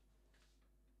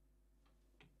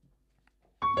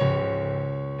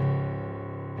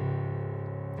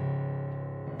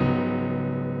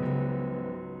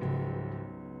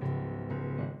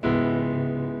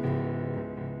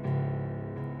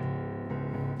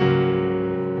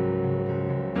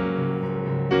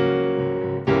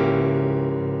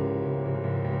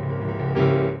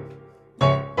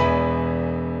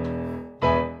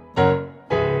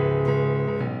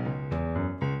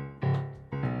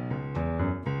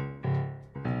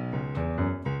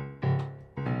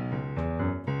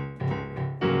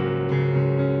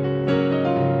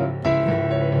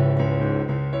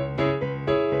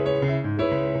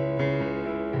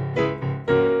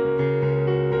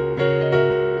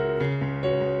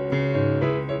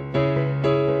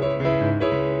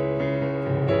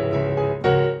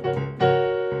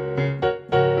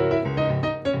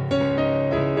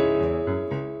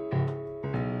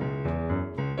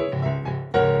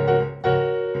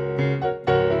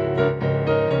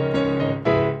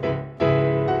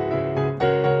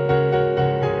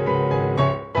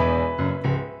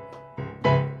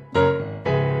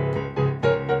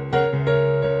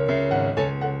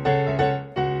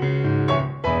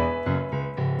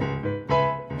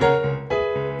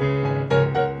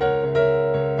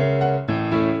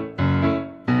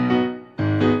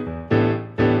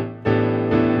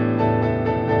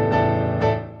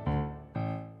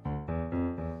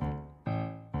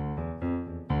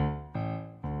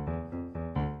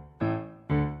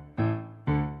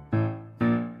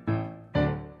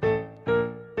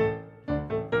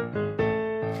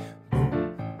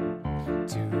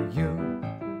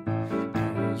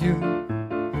 you,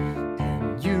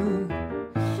 and you,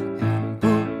 and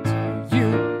boo to you,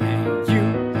 and you,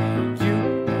 and you,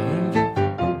 and you.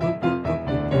 Boo, boo, boo, boo, boo,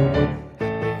 boo, boo.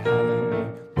 Happy Halloween,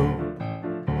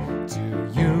 boo to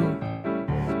you.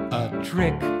 A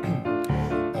trick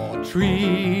or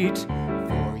treat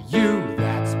for you.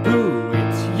 That's boo.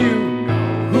 It's you know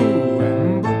who.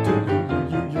 And boo to you,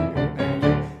 you, and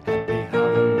you. Happy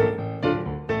Halloween.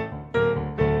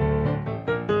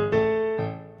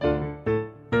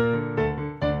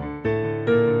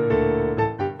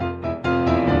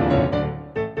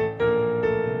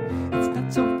 It's not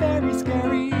so very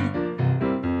scary.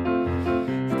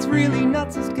 It's really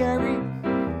not so scary.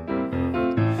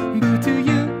 Boo to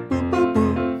you, boo boo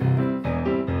boo.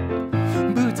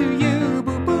 Boo to you,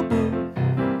 boo boo boo.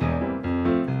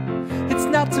 It's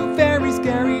not so very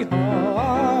scary,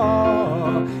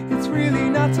 ha. It's really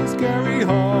not so scary,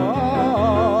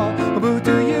 ha. Boo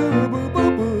to you, boo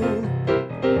boo boo.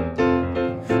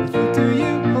 Boo to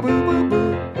you, boo boo boo.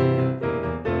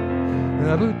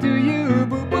 Boo to you,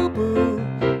 boo boo boo.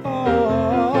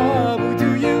 Ah, boo to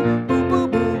you, boo boo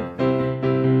boo.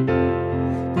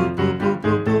 Boo boo boo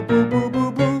boo boo boo boo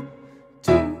boo boo.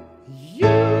 To you.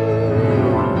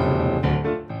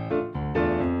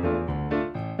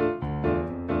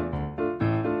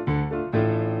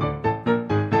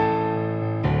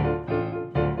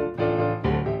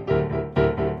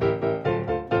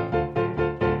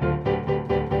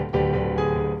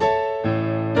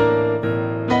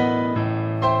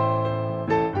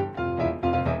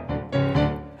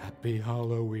 Happy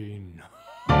Halloween.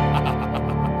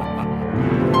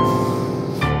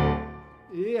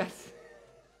 Yes.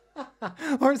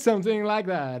 Or something like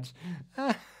that.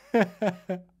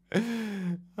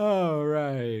 All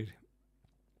right.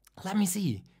 Let me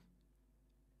see.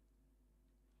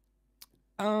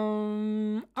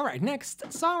 All right,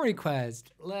 next song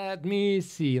request. Let me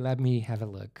see. Let me have a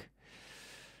look.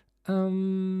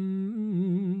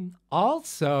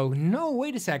 Also, no,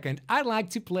 wait a second. I'd like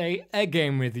to play a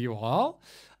game with you all.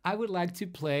 I would like to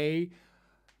play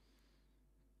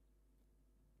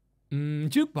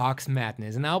Jukebox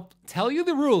Madness, and I'll tell you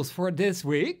the rules for this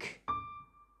week.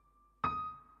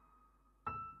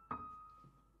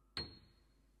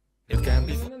 It can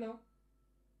be. No.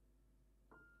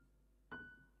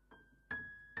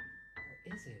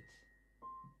 Where is it?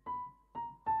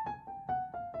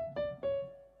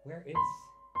 Where is?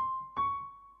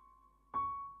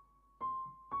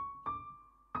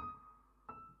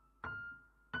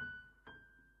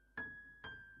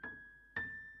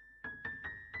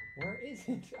 Where is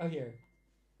it? Oh, here.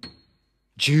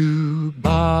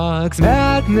 Jukebox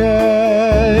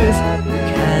Madness.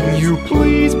 Can you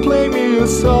please play me a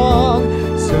song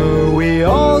so we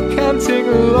all can sing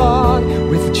along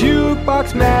with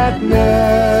Jukebox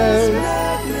Madness?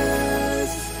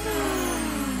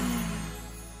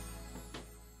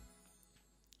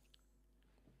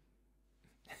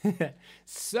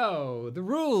 So, the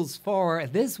rules for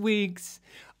this week's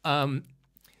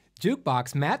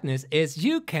Jukebox Madness is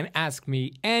you can ask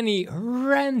me any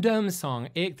random song.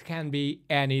 It can be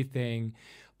anything.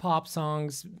 Pop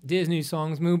songs, Disney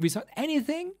songs, movie songs,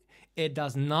 anything. It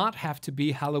does not have to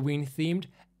be Halloween themed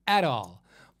at all.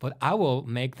 But I will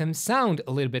make them sound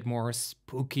a little bit more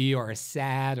spooky or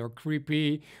sad or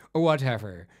creepy or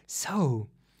whatever. So,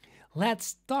 let's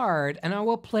start, and I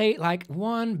will play like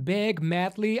one big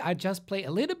medley. I just play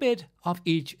a little bit of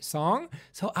each song.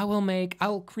 So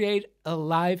I'll create a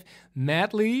live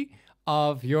medley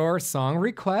of your song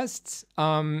requests.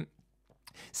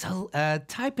 So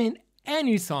type in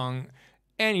any song,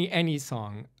 any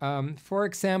song. For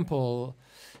example,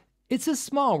 It's a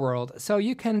Small World. So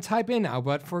you can type in now,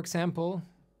 but for example,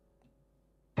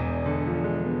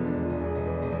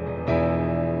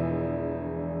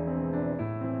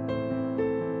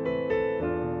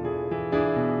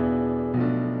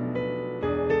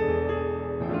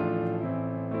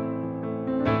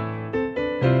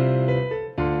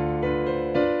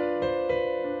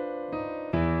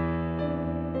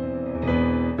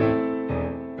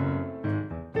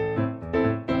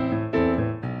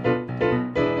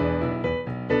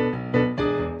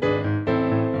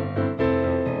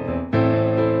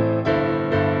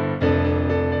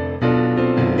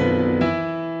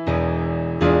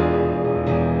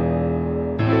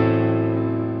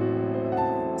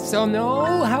 so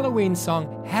no Halloween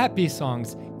song, happy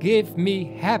songs. Give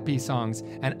me happy songs,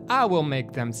 and I will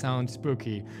make them sound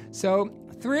spooky. So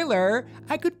Thriller,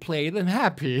 I could play them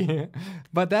happy.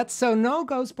 But that's so no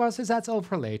Ghostbusters, that's all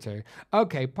for later.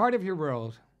 Okay, part of your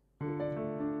world.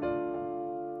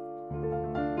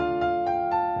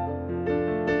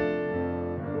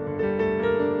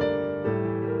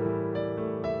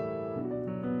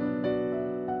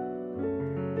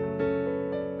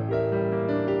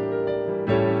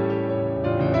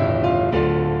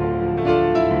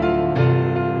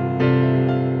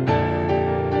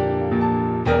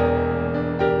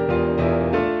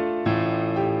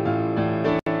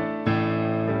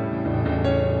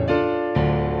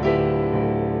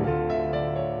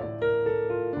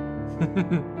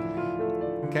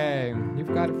 Okay,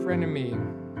 you've got a friend in me.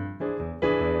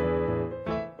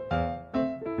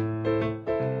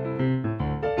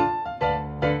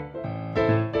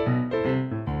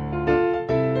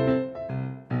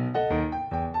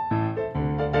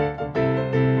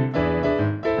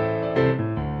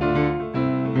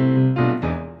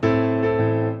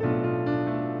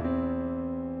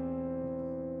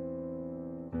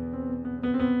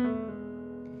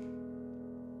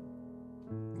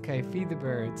 Okay, feed the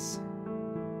birds.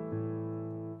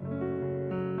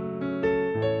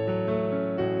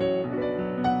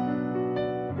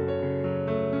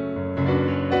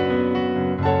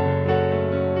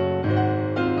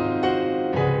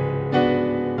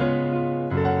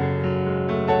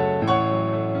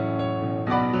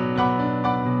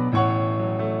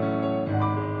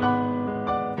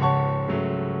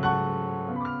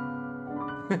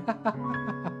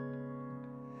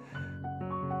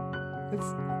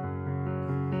 It's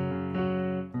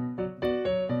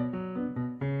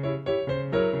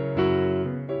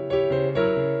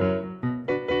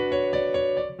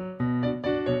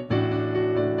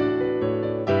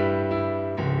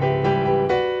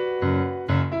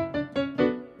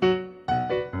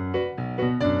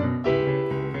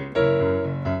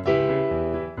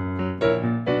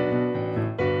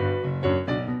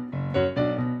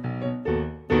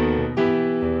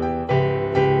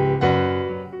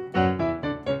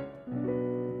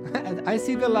I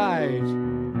see the light.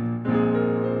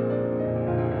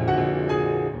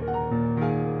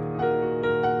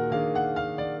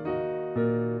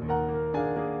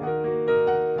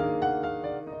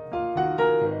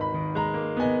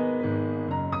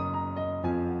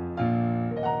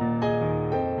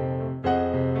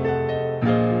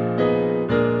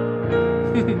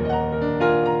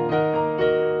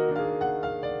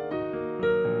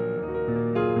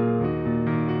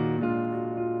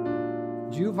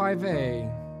 Juvive.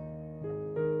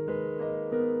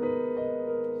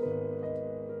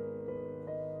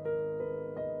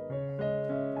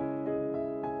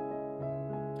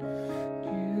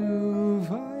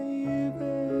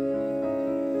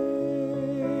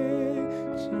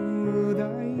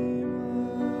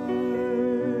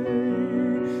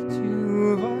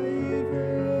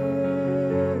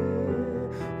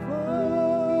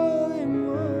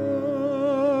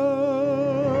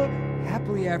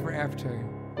 Happily ever after.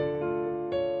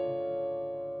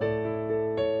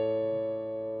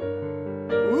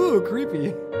 Ooh,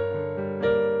 creepy.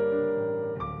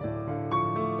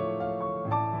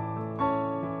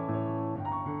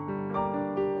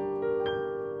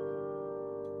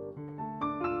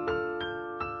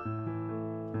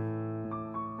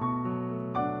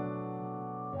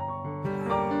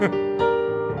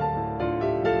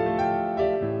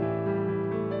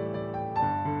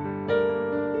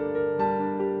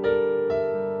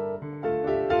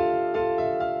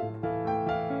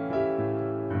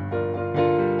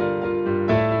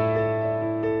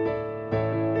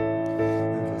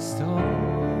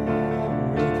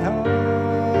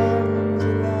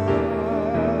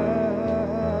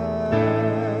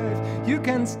 You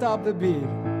can stop the beat.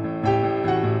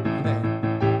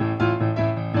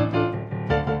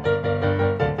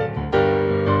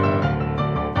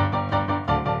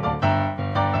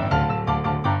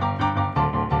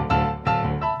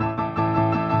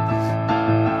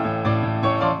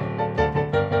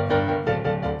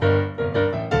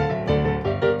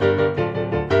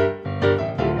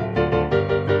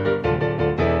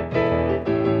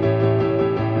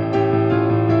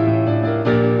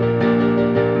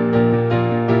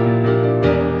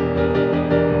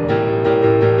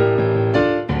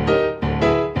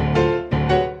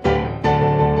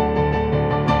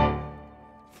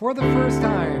 For the first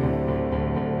time.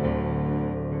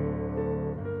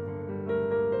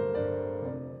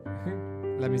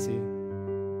 Let me see.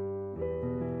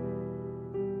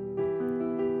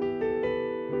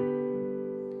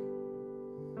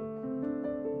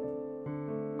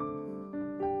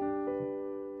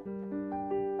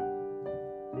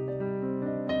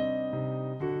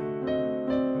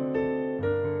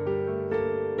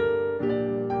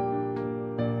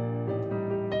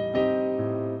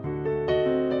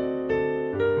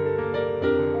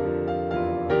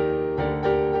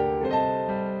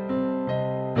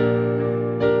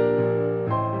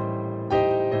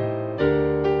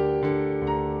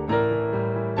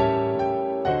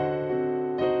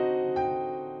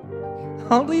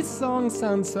 All these songs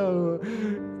sound so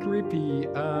creepy.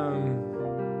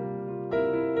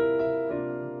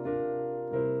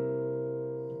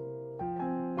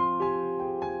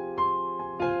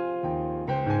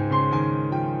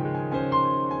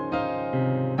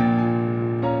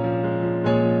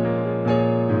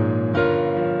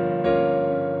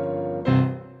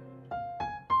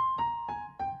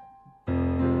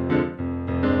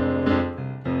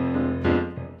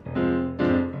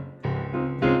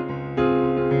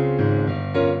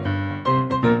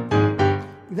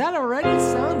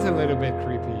 little bit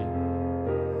creepy.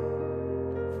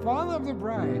 Father of the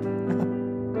Bride.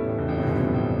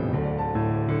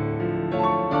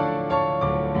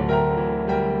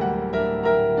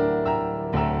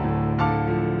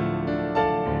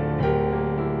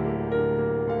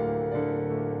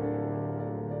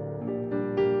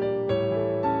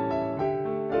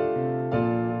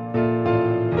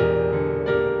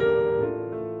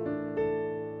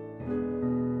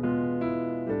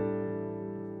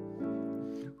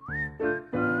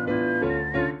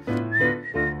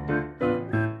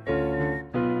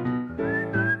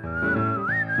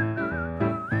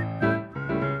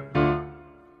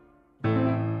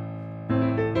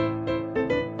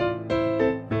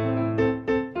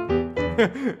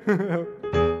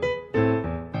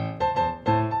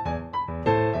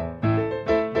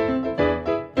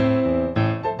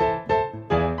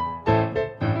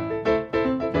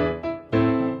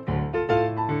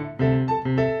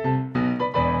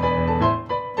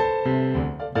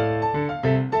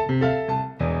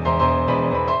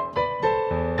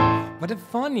 But the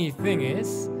funny thing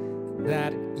is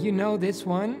that you know this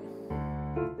one?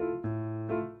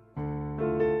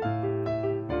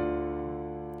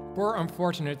 Poor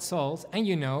Unfortunate Souls, and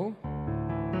you know,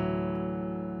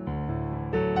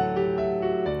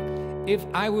 if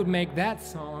I would make that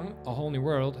song, A Whole New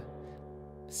World,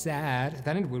 sad,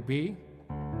 then it would be.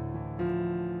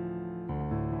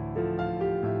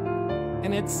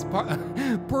 And it's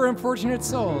Poor Unfortunate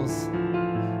Souls.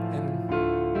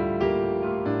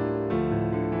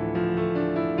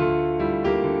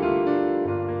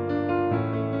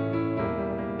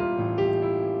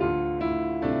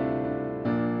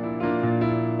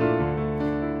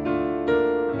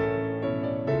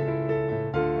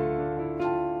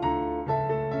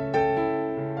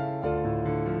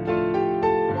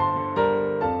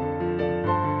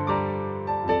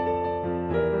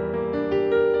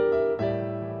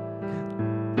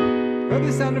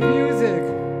 The sound of music.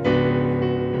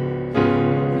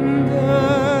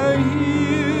 The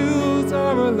hills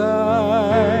are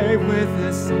alive with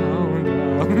the sound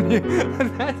of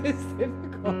music. That is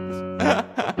difficult.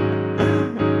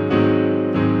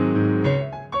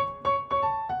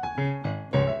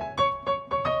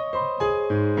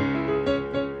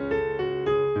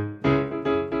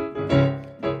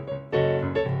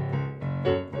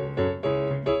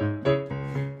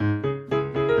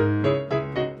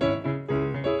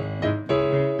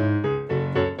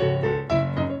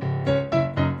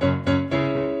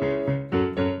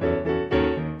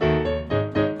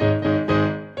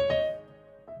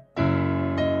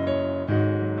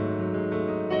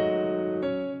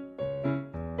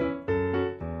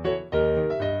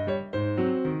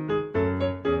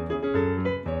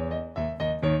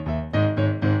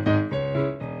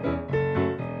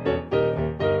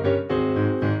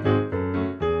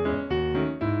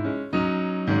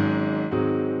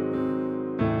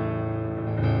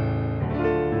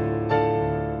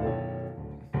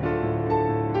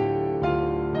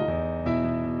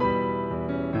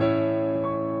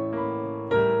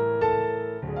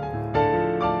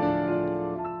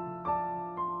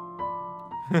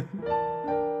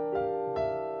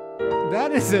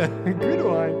 That is a good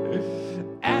one.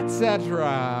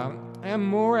 Etc. And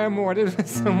more and more. This was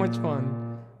so much fun.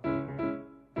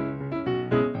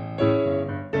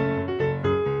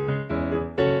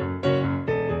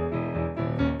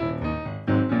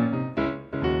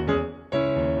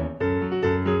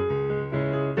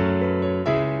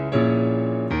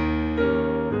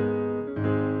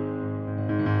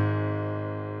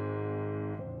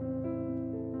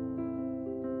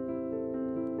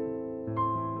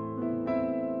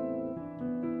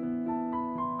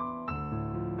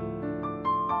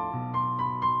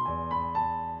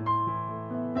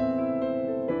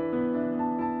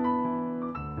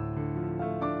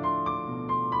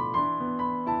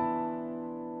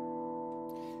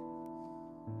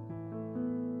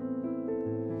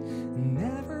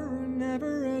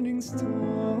 Never-ending story.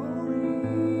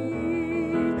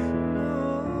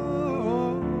 No.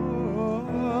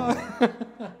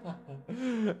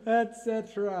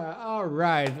 Etc. All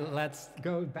right, let's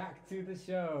go back to the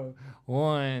show.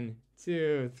 1,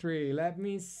 2, 3. Let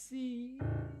me see.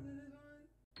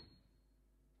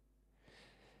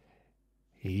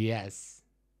 Yes.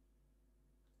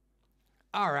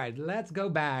 All right, let's go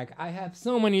back. I have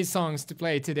so many songs to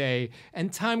play today,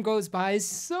 and time goes by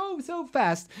so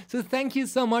fast. So thank you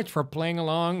so much for playing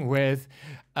along with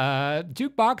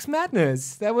Jukebox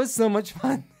Madness. That was so much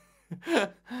fun.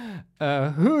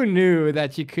 Who knew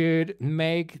that you could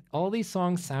make all these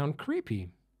songs sound creepy?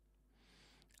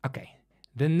 Okay,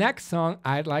 the next song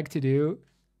I'd like to do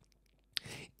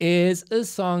is a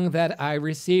song that I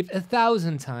received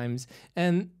 1,000 times.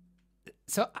 And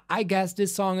so I guess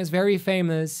this song is very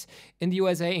famous in the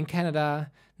USA, in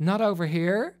Canada, not over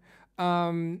here.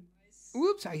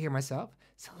 Whoops, I hear myself.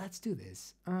 So let's do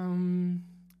this.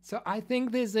 So I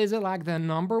think this is like the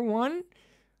 #1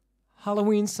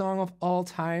 Halloween song of all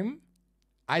time.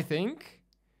 I think,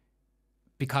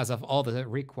 because of all the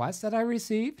requests that I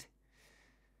received.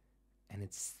 And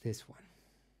it's this one.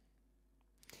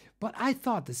 But I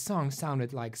thought the song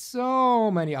sounded like so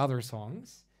many other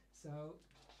songs. So,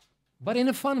 but in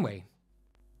a fun way.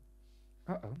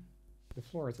 Uh-oh, the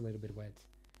floor is a little bit wet.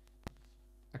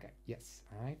 Okay, yes,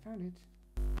 I found it.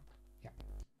 Yeah.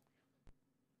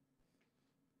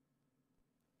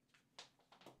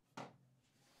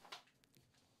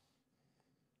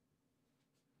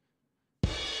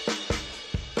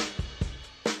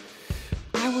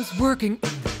 I was working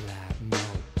in the lab. No,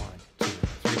 1, 2,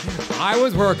 3. I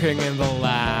was working in the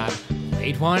lab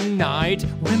late one night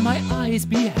when my eyes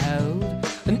beheld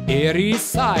an eerie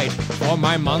sight. For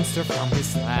my monster from his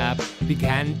slab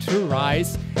began to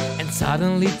rise, and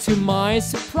suddenly, to my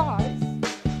surprise,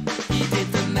 he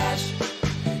did the mash.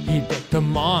 He did the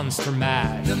monster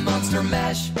mash. The monster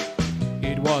mash.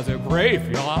 It was a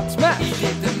graveyard smash. He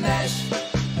did the mash.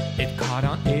 It caught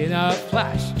on in a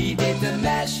flash. He did the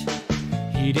mash.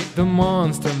 He did the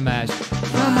monster mash.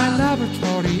 From my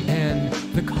laboratory in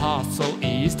the castle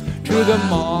east to the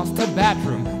master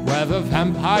bedroom where the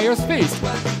vampires feast.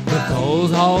 The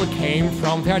ghouls all came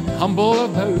from their humble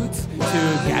abodes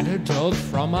to get a jolt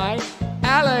from my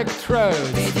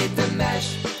electrodes. They did the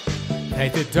mash. They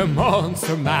did the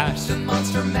monster mash. The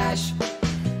monster mash.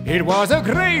 It was a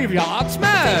graveyard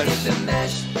smash. They did the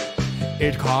mash.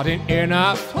 It caught in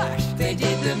a flash. They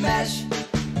did the mash.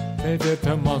 They did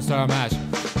the monster mash.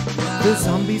 The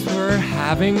zombies were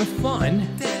having fun.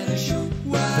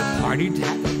 The party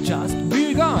had just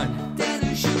begun.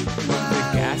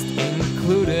 The guests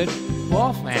included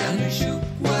Wolfman,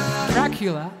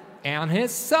 Dracula, and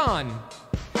his son.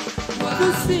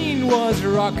 The scene was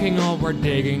rocking, all were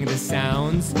digging the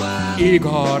sounds.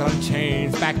 Igor on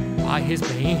chains, backed by his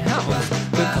baying hounds.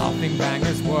 The coughing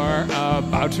bangers were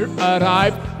about to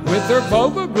arrive with their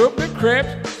vocal group, the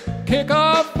Crypt, kick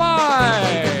off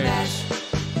five.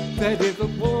 They did the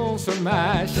monster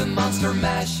mash. The monster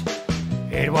mash.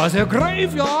 It was a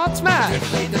graveyard smash. They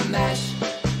played the mash.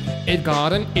 It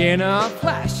got an inner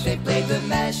flash. They played the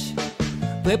mash.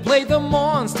 They played the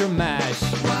monster mash.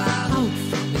 Wow. Out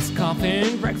from his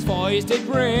coffin, Greg's voice did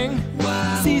ring.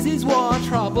 Wow. Cece's was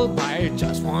troubled by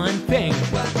just one thing.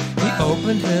 Wow. He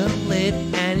opened her lid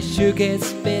and shook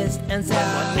his fist and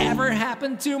said, whatever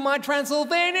happened to my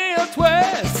Transylvania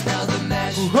twist? Now the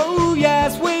mash. Oh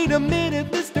yes, wait a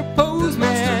minute, Mr.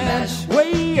 Postman.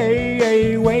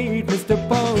 Wait, Mr.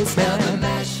 Postman.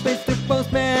 Mr.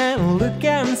 Postman, look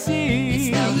and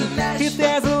see if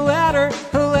there's a ladder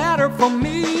for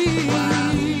me.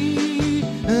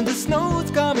 And the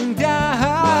snow's coming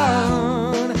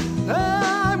down.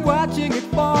 I'm watching it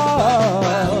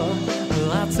fall.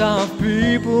 Lots of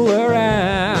people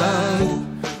around.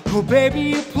 Oh,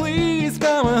 baby, please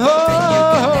come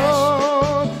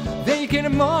home. They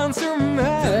can monster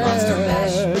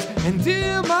mash and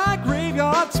do my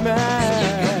graveyard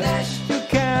smash. You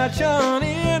catch on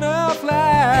in a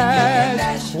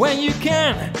flash when you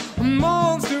can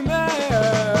monster mash.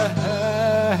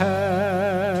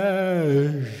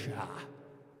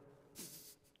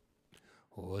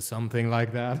 Or something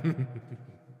like that.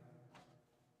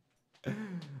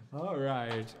 All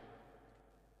right.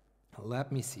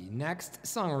 Let me see. Next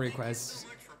song request.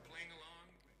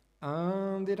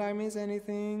 Did I miss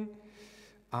anything?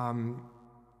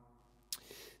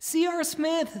 C.R.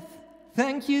 Smith,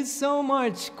 thank you so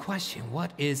much. Question: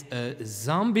 what is a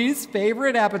zombie's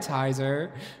favorite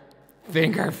appetizer?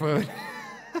 Finger food.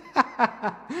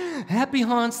 Happy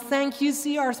Haunts, thank you,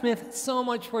 C.R. Smith, so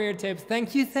much for your tips.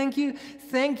 Thank you.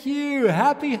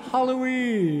 Happy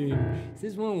Halloween. Is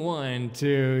this one? 1,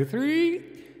 2, 3.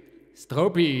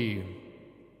 Stropie,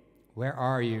 where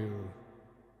are you?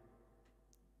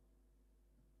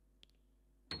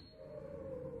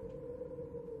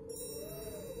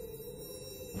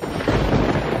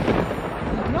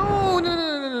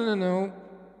 No.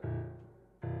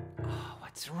 Oh,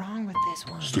 what's wrong with this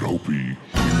one? Stropie,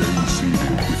 remain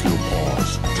seated with your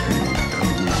paws, tail,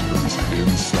 and whiskers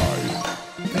inside.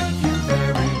 Thank you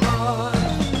very much.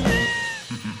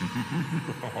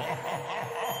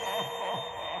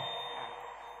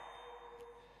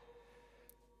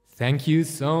 Thank you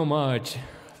so much.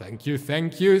 Thank you.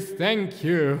 Thank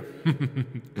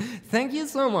you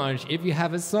so much. If you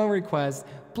have a song request,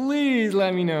 please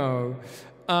let me know.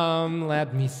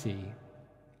 Let me see.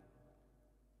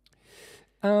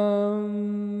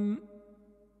 Oh.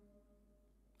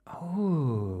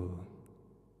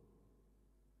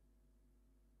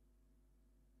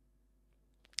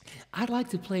 I'd like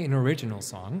to play an original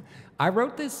song. I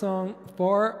wrote this song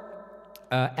for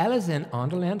Alice in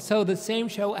Wonderland, so the same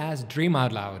show as Dream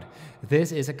Out Loud.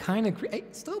 This is a kind of... Hey,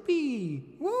 Stoppie!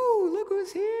 Whoa, look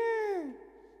who's here!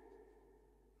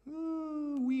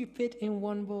 Ooh, we fit in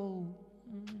one bowl.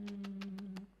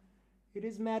 It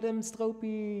is Madame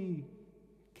Stroopie.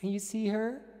 Can you see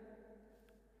her?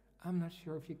 I'm not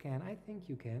sure if you can. I think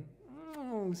you can.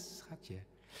 Oh, schatje.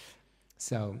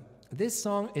 So, this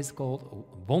song is called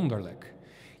Wonderlijk.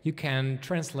 You can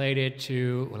translate it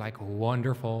to like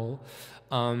wonderful.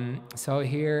 So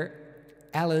here,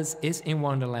 Alice is in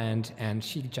Wonderland and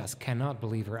she just cannot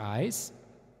believe her eyes.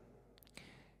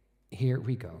 Here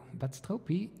we go. But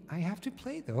Stroopie, I have to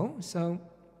play though, so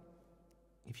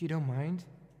if you don't mind.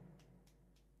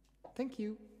 Thank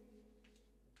you.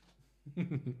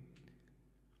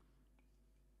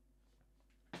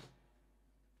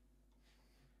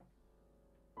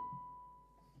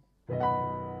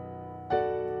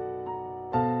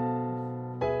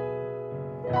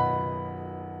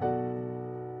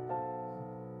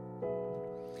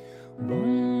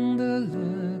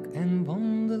 Wonderlijk en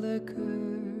wonderlijker.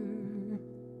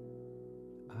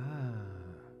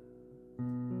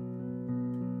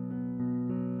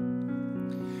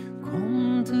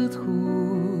 Komt het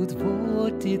goed,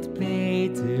 wordt dit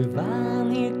beter,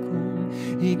 wanneer kom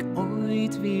ik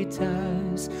ooit weer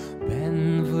thuis?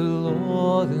 Ben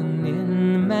verloren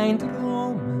in mijn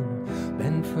dromen,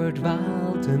 ben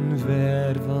verdwaald en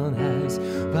ver van huis.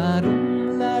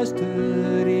 Waarom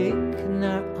luister ik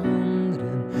naar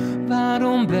anderen?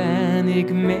 Waarom ben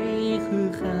ik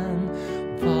meegegaan?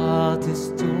 Wat is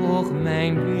toch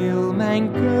mijn wil,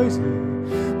 mijn keuze?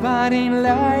 Waarin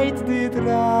leidt dit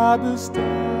raar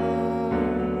bestaan?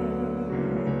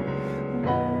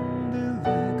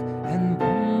 Wonderlijk en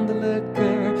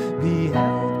wonderlijker, wie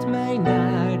helpt mij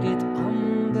naar dit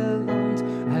andere land?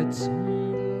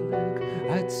 Uitzonderlijk,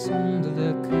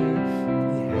 uitzonderlijker,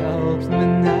 wie helpt me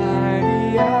naar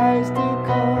de juiste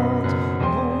kant?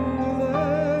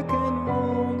 Wonderlijk en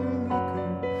wonderlijker,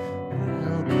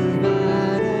 welke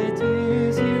waarheid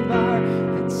is hier waar?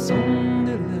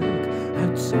 Uitzonderlijk,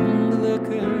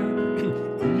 uitzonderlijker,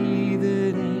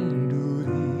 iedereen doet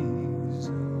hier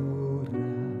zo raar.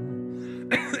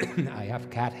 I have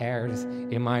cat hairs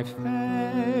in my face.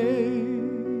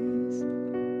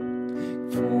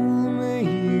 Voel me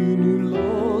hier nu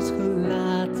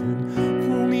losgelaten.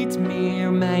 Voel niet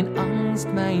meer mijn angst,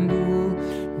 mijn doel.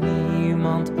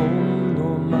 Niemand om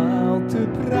normaal te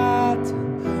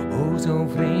praten. Oh, zo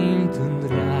vreemd, een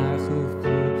raar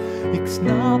gevoel. Ik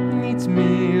snap niets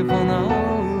meer van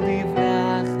al die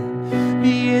vragen.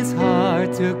 Wie is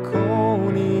hart de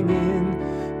koningin?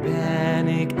 Ben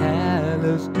ik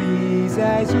Alice die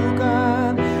zij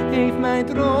zoeken? Heeft mijn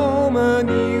droom een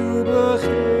nieuw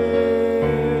begin?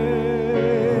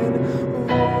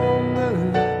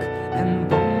 Wonderlijk en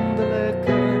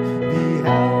wonderlijker, wie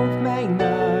helpt mij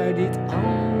naar dit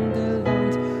andere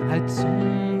land?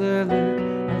 Uitzonderlijk,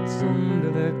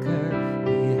 uitzonderlijker,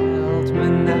 wie helpt me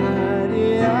naar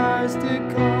de juiste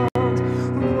kant?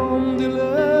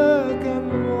 Wonderlijk en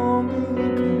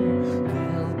wonderlijker,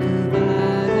 welke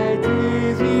waarheid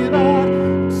is hier waar?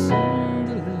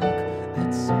 Uitzonderlijk,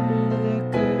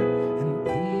 uitzonderlijker,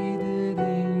 en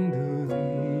iedereen doet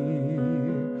hier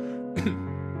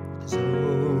zo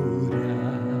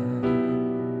raar.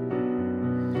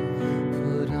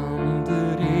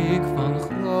 Verander ik van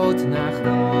groot naar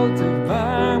groter,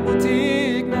 waar moet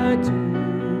ik naartoe?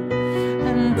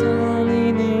 En dan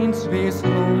ineens weer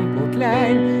schrompel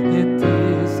klein, het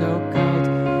is zo koud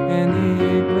en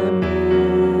ik ben moe.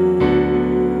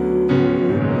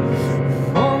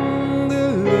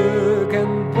 Wonderlijk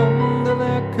en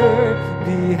wonderlijker,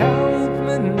 wie helpt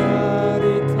me naar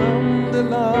dit andere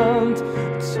land?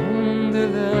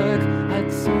 Uitzonderlijk,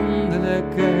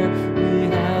 uitzonderlijker, wie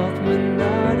helpt me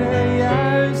naar de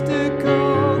juiste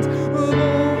kant?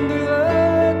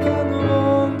 Wonderlijk en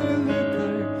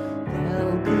wonderlijker,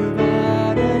 welke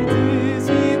waarheid is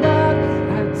hier waar?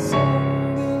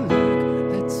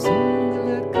 Uitzonderlijk,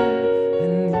 uitzonderlijker,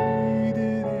 en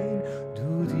iedereen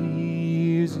doet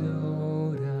hier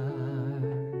zo raar.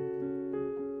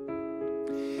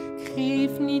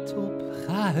 Geef niet op,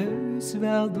 ga heus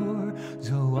wel door,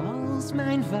 zoals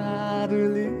mijn vader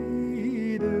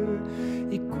leerde.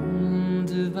 Ik kom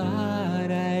de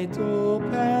waarheid op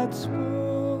het spoor.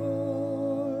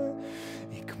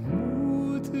 Ik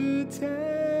moet het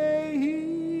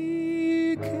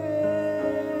hier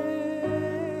kennen.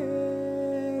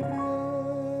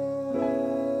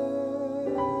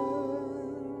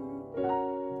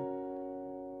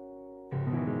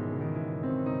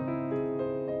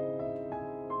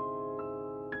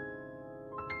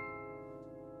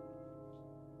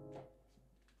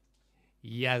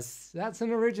 yes, that's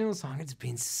an original song. It's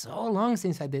been so long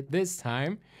since I did this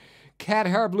time. Cat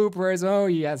hair bloopers. Oh,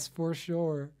 yes, for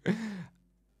sure.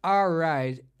 All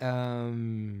right. Let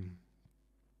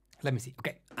me see.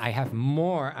 Okay, I have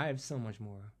more. I have so much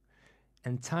more.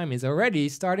 And time is already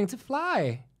starting to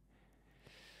fly.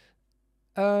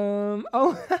 Oh,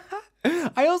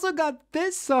 I also got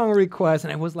this song request,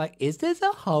 and I was like, is this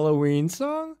a Halloween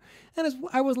song? And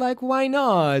I was like, why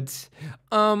not?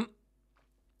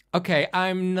 Okay,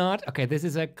 this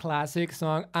is a classic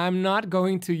song. I'm not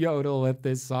going to yodel with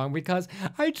this song because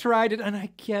I tried it and I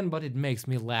can, but it makes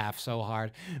me laugh so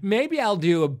hard. Maybe I'll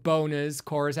do a bonus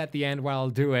chorus at the end while I'll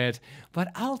do it, but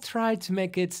I'll try to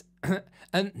make it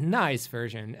a nice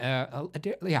version.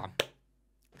 Yeah.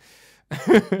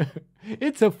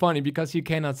 It's so funny because you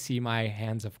cannot see my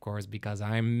hands, of course, because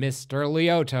I'm Mr.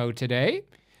 Lioto today.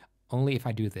 Only if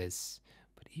I do this.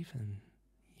 But even...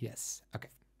 Yes. Okay.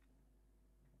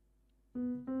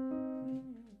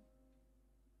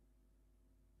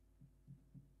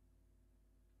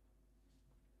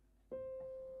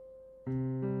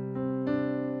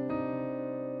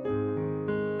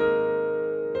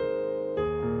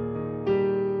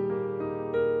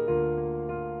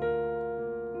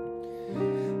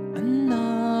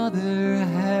 Another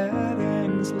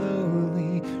heading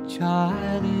slowly,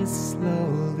 child is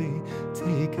slowly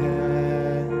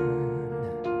taken,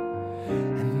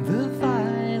 and the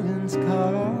violence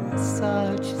caused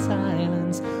such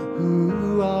silence.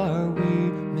 Who are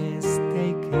we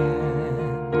mistaken?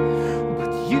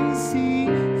 But you see,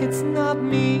 it's not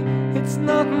me, it's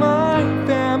not my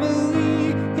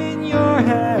family. In your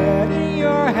head,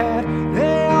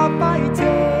 they are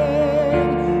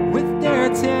fighting with their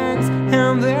tanks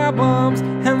and their bombs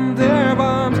and their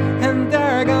bombs and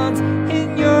their guns.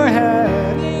 In your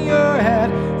head, it's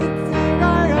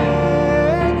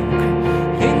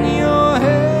in your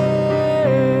head.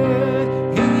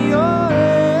 In your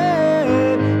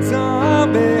head,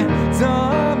 zombie,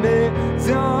 zombie,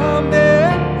 zombie.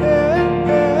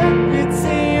 It's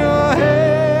in your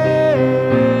head,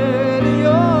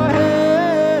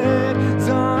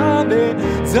 zombie,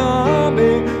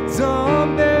 zombie,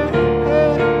 zombie.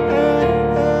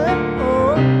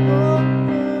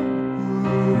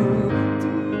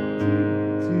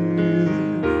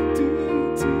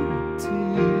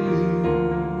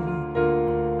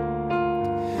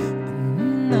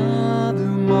 Another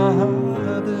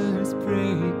mother's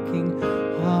breaking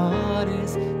heart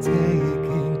is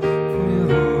taking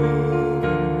over.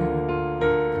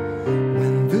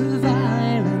 When the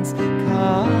violence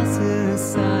causes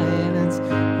silence,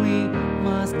 we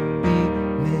must be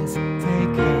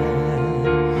mistaken.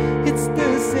 It's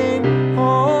the same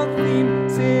old theme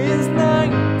since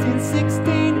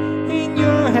 1916. In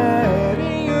your head,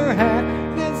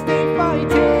 they stay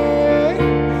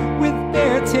fighting with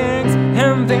their tanks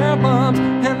and their bombs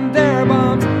and their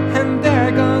bombs and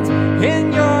their guns.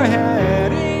 In your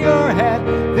head, they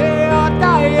are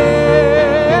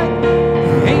dying.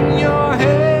 In your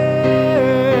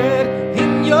head,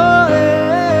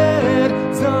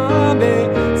 zombie,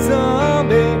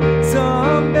 zombie,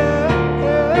 zombie.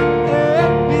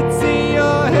 It's in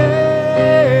your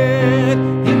head,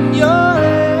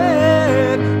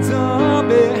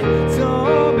 zombie,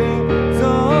 zombie,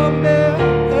 zombie.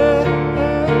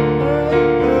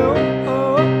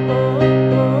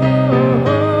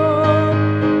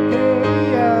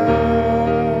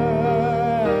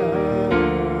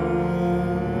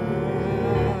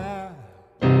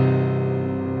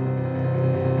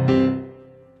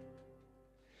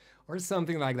 Or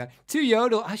something like that. To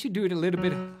yodel, I should do it a little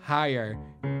bit higher.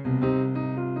 In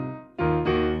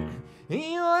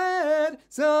your head,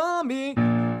 zombie,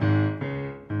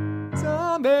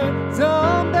 zombie,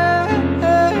 zombie.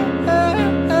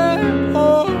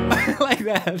 Oh, like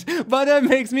that. But that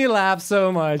makes me laugh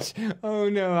so much. Oh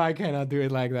no, I cannot do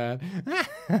it like that.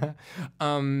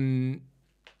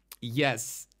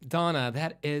 Yes, Donna,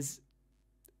 that is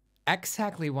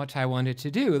exactly what I wanted to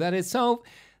do. That is so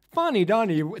funny,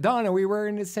 Donna, we were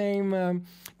in the same...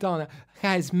 Donna,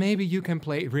 guys, maybe you can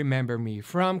play Remember Me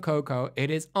from Coco. It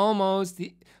is almost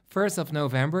the 1st of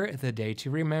November, the day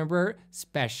to remember,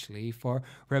 especially for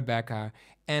Rebecca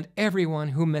and everyone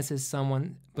who misses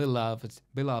someone beloved.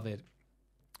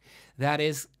 That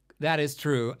is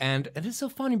true. And it is so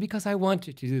funny because I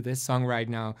wanted to do this song right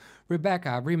now.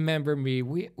 Rebecca, remember me.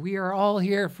 We are all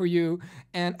here for you.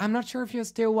 And I'm not sure if you're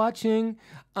still watching,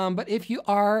 but if you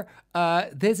are,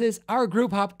 this is our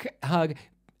group hug.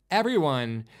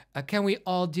 Everyone, can we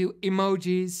all do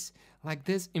emojis like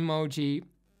this emoji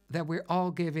that we're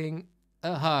all giving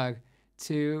a hug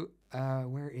to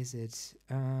Where is it?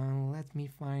 Let me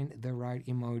find the right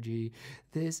emoji.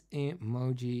 This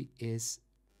emoji is,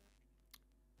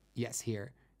 yes,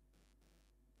 here.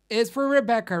 It's for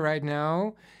Rebecca right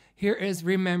now. Here is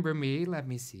Remember Me. Let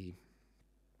me see.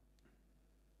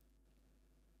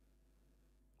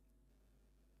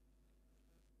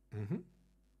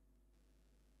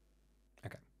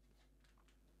 Okay.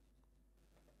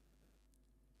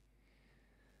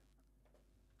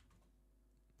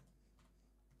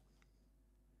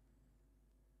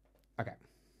 Okay.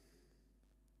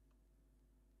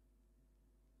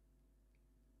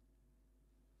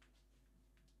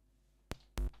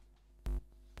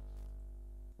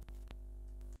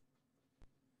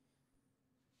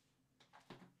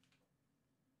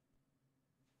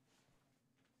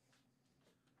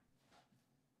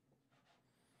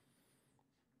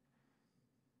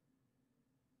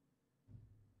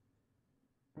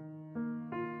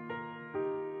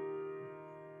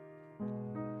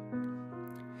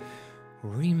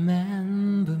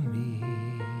 Remember me,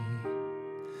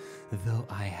 though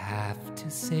I have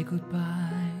to say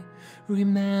goodbye.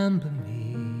 Remember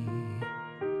me,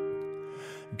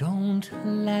 don't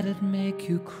let it make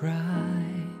you cry.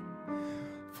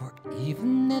 For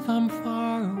even if I'm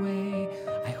far away,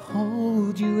 I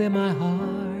hold you in my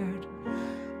heart.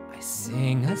 I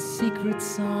sing a secret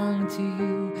song to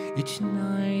you each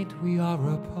night we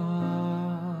are apart.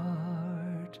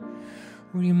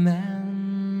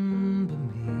 Remember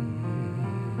me,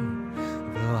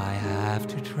 though I have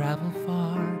to travel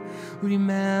far.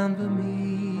 Remember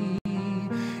me,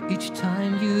 each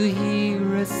time you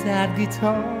hear a sad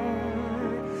guitar.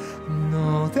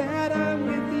 Know that I'm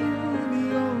with you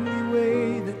the only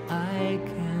way that I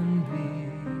can be,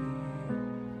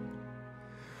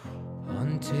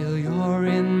 until you're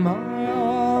in my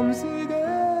arms again.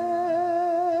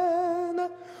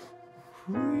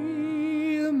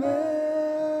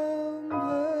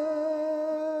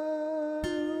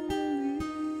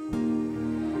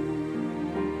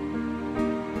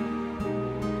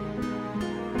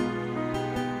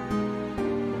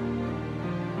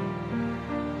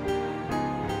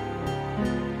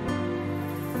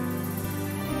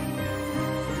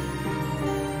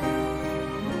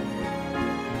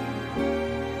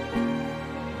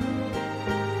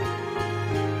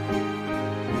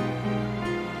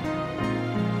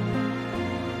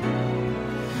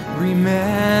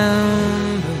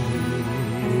 Remember me,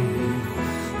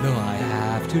 though I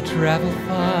have to travel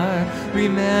far.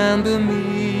 Remember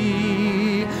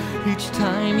me, each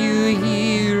time you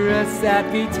hear a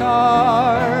sad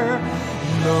guitar.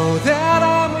 Know that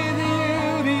I'm with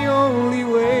you the only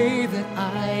way that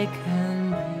I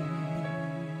can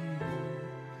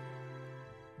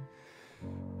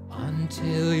be,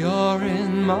 until you're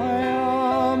in my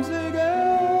arms again.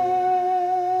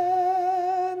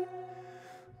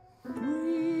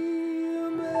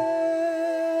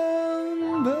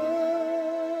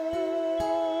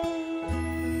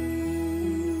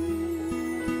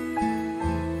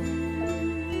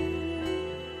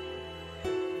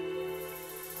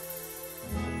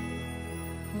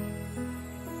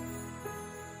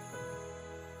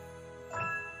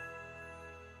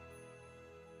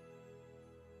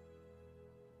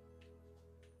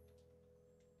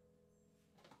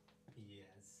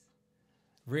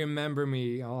 Remember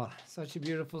Me. Oh, such a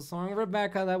beautiful song.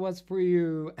 Rebecca, that was for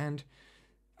you. And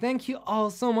thank you all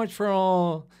so much for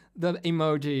all the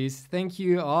emojis. Thank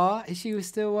you all. Is she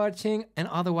still watching? And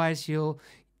otherwise, you'll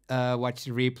watch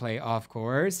the replay, of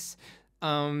course.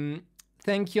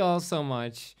 Thank you all so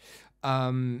much.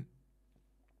 All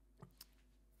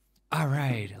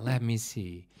right, let me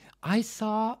see. I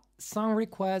saw song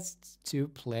requests to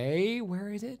play. Where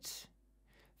is it?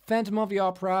 Phantom of the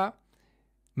Opera.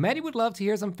 Maddie would love to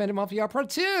hear some Phantom of the Opera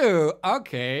too.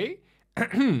 Okay.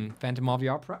 Phantom of the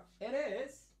Opera. It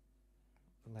is.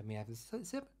 Let me have a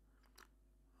sip.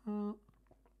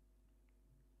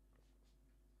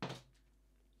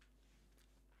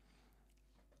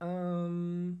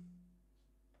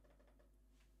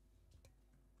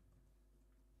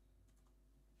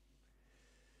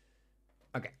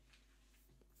 Okay.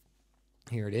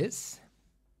 Here it is.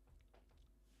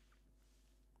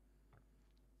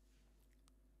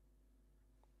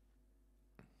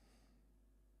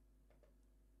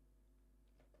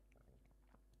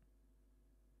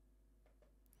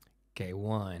 Okay,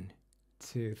 1,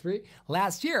 2, 3.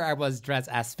 Last year I was dressed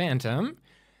as Phantom,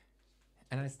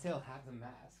 and I still have the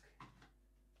mask.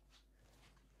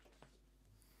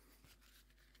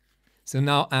 So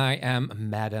now I am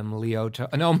Madame Leoto.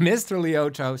 No, Mr.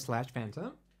 Leoto /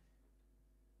 Phantom.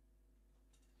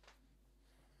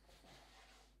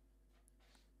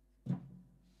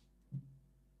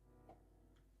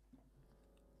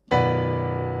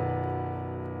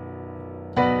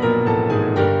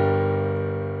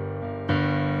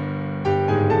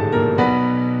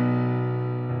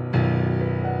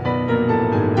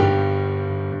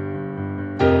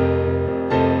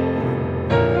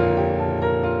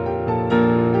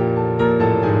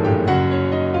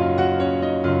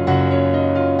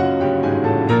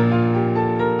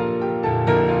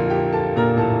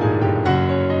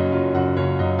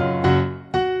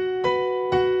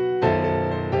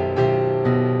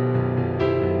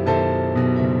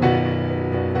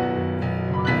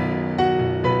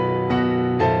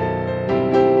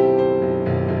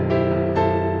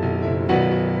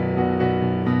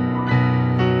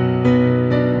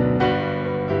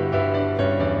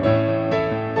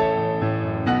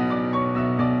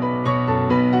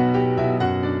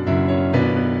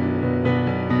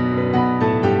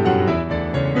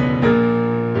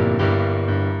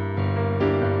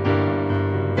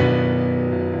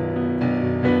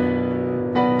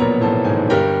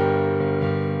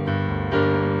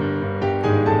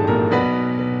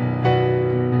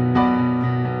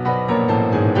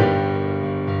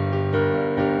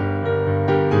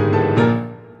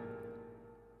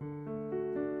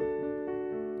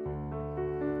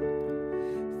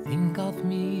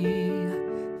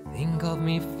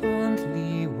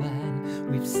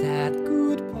 said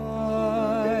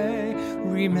goodbye.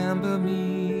 Remember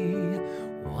me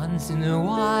once in a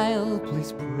while,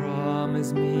 please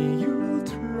promise me you'll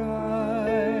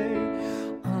try.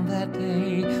 On that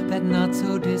day, that not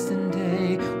so distant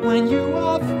day, when you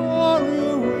are far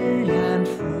away and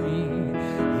free,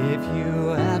 if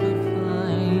you ever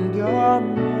find a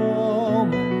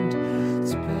moment,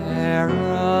 spare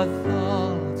a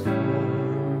thought for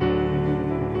me.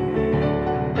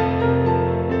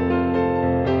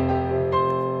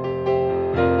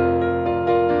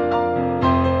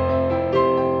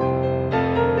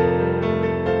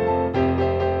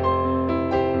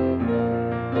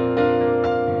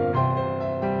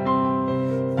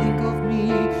 Think of me,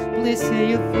 please say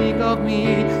you think of me,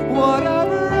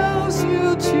 whatever else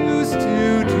you choose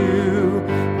to do.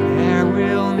 There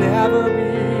will never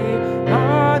be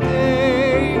a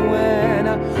day when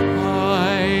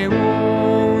I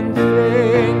won't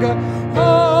think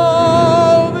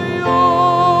of you.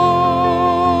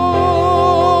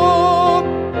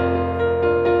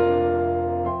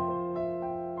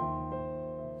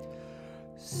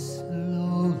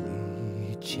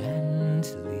 Slowly,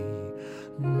 gently,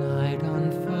 night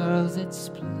unfurls its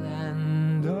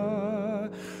splendor.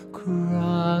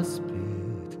 Grasp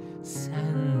it,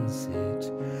 sense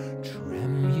it,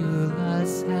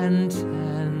 tremulous and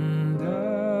tender.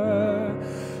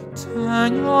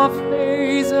 Turn your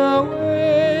face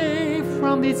away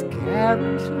from this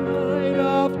careless light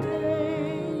of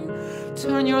day.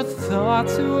 Turn your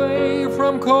thoughts away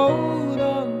from cold,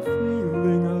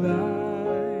 unfeeling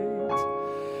light,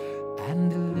 and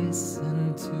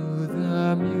listen to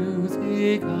the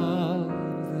music of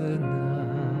the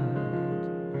night.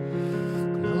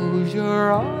 Close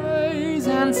your eyes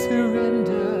and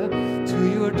surrender to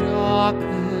your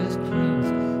darkest dreams.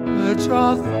 Put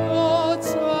your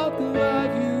thoughts of the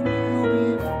life you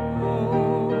knew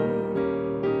before.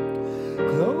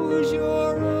 Close your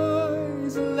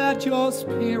eyes, let your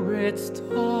spirit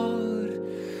start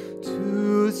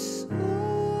to soar.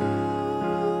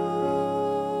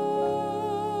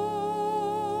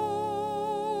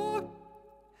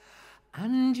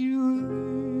 And you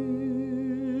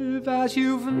live as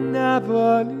you've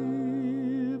never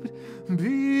lived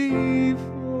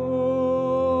before.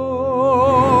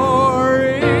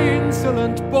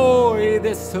 Insolent boy,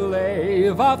 this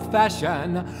slave of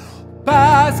fashion,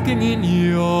 basking in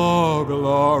your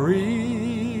glory.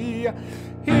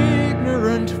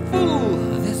 Ignorant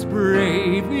fool, this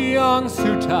brave young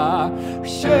suitor,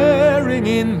 sharing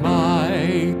in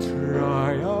my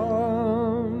triumph.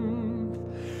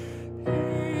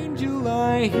 Angel,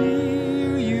 I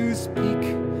hear you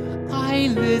speak, I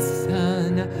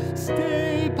listen,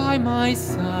 stay by my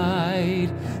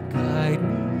side, guide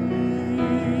me.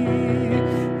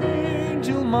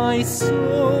 Angel, my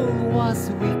soul was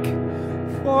weak,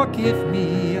 forgive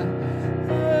me,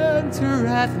 enter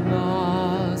at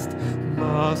last,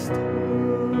 master.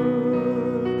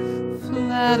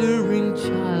 Flattering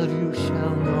child, you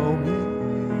shall know me,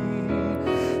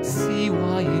 see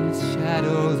why in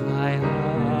shadows I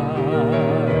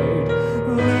hide.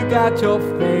 Look at your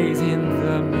face in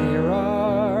the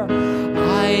mirror,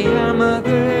 I am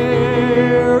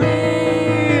there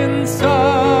inside.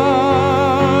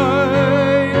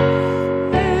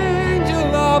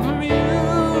 Angel of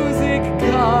music,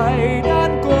 guide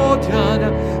and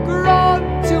guardian, grant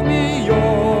to me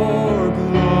your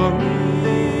glory.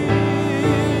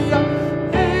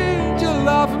 Angel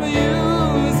of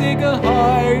music,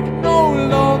 hide no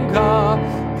longer,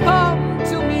 come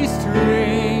to me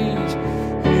strange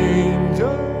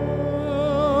angel.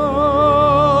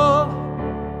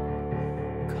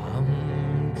 Come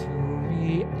to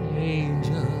me,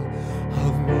 angel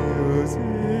of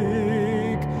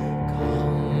music.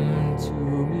 Come to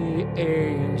me,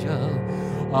 angel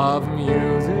of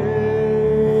music.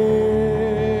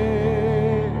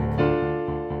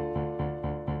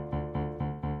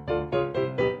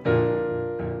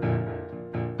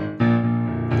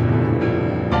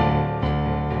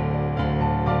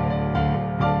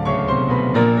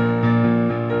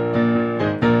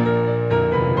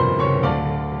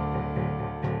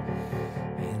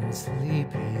 In sleep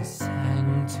he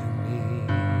sang to me,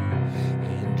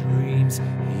 in dreams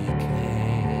he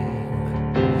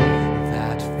came.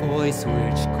 That voice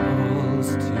which calls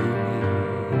to me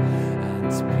and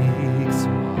speaks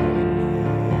my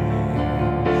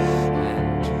name. And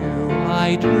do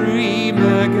I dream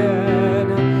again?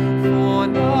 For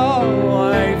now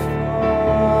I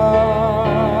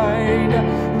find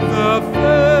the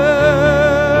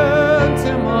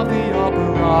phantom of the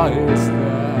opera is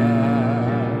there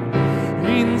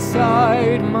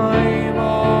inside my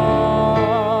mind.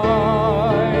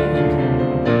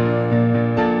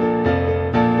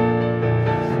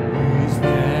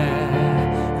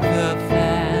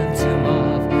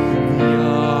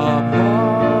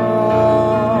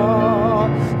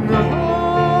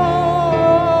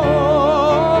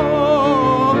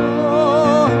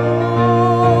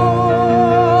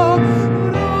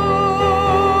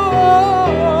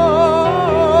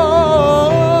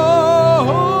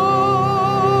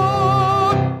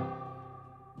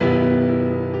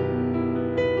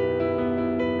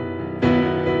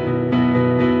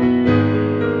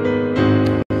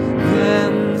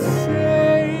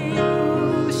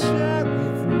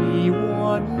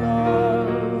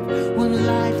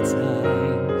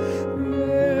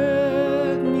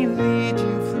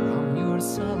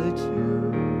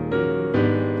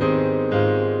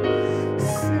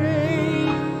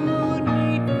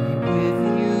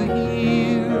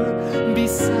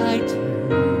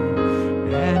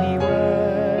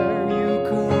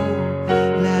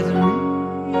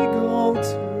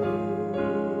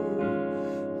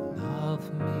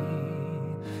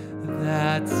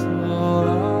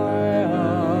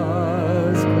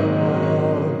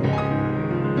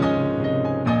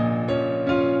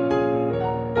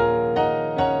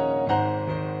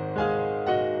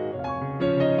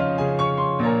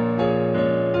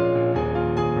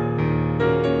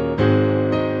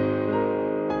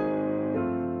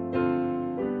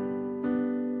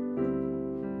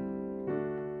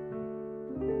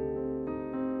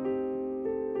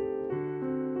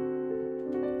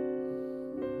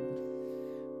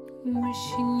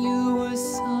 Wishing you were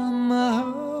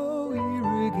somehow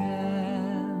here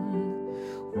again,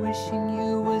 wishing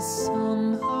you were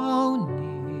somehow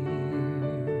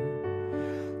near.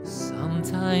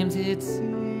 Sometimes it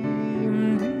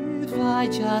seemed if I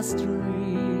just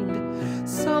dreamed,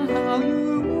 somehow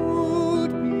you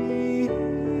would be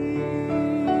here.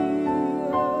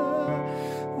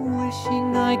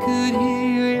 Wishing I could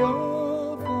hear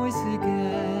your voice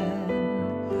again,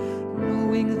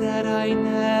 knowing that I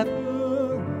never would.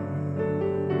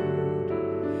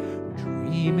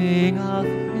 Dreaming of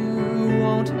you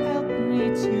won't help me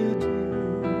to do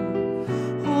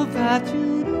all that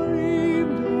you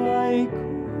dreamed I could.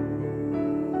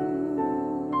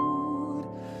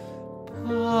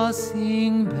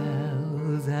 Passing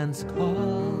bells and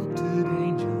sculpted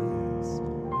angels,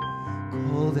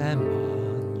 call them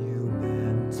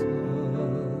monumental,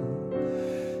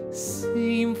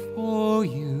 seem for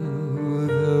you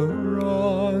the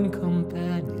wrong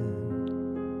companion.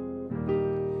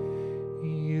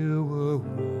 You were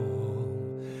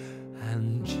warm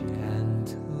and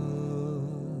gentle.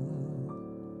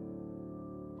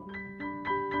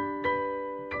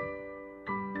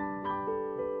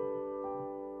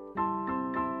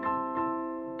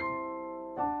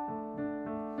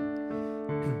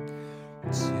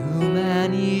 Too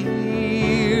many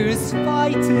years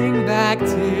fighting back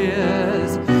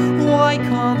tears. Why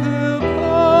can't the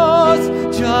past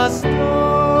just die?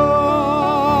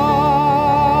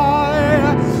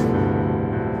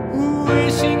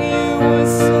 Wishing you were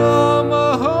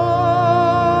somehow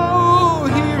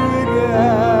here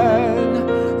again,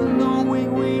 knowing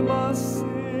we must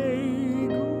say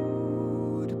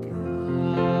goodbye.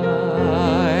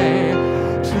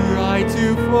 Try to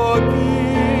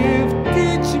forgive,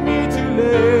 teach me to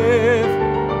live,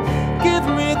 give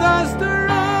me the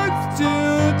strength to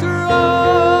try.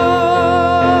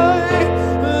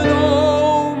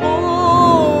 No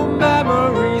more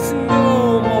memories, no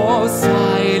more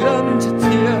silent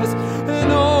tears,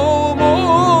 no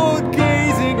more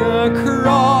gazing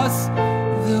across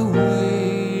the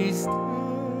wasted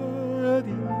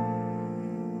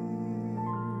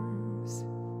years.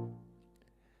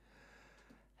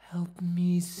 Help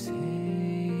me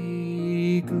say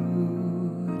goodbye.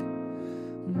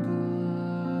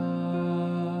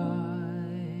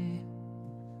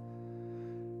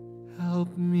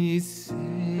 Help me say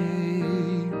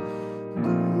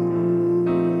goodbye.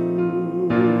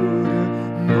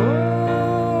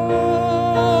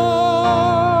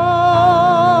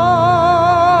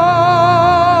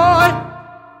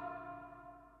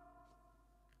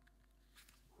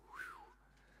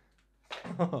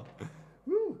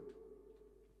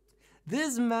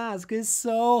 This mask is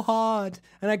so hot,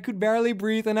 and I could barely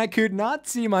breathe, and I could not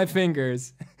see my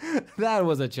fingers. That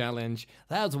was a challenge.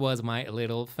 That was my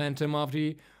little Phantom of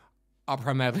the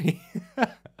Opera medley.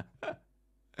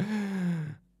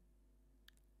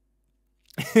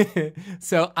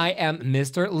 So I am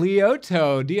Mr.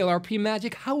 Lioto, DLRP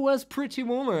Magic. How was Pretty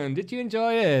Woman? Did you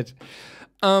enjoy it?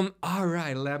 All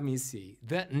right, let me see.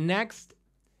 The next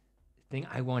thing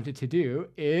I wanted to do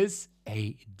is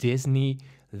a Disney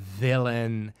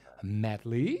villain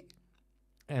medley.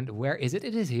 And where is it?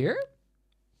 It is here.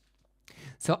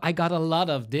 So I got a lot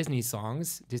of Disney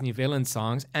songs, Disney villain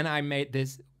songs, and I made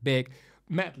this big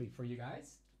medley for you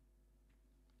guys.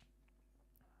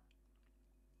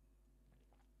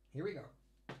 Here we go.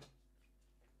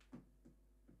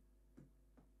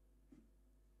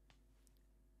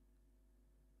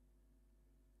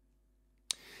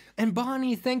 And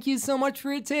Bonnie, thank you so much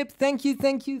for your tip. Thank you,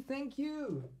 thank you, thank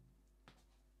you.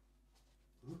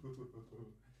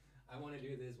 I want to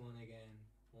do this one again.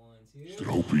 1, 2.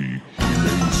 Snoopy,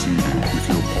 remain seated with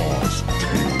your paws,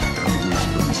 tail, and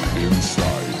whiskers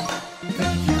inside.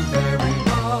 Thank you very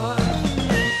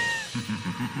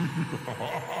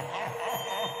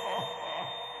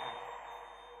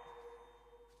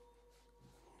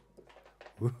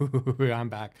much. I'm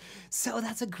back. So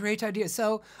that's a great idea.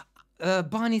 So,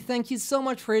 Bonnie, thank you so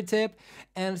much for your tip.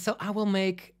 And so I will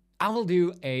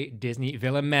do a Disney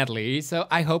villain medley, so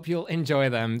I hope you'll enjoy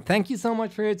them. Thank you so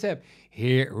much for your tip.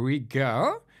 Here we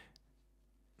go.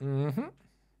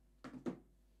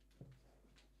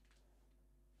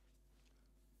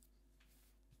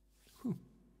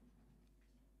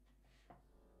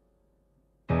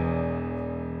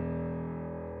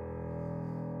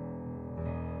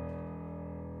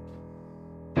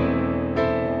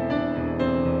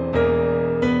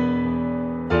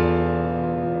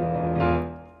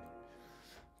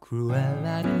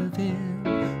 Cruella de Vil,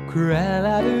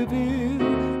 Cruella de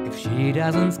Vil. If she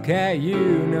doesn't scare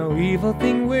you, no evil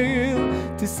thing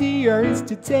will. To see her is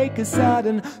to take a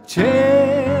sudden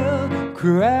chill.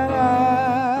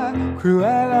 Cruella,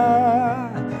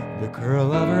 Cruella, the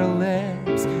curl of her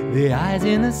lips, the eyes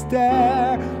in a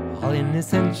stare. All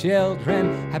innocent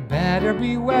children had better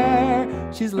beware.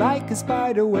 She's like a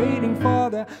spider waiting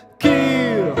for the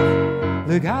kill.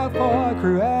 Look out for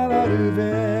Cruella de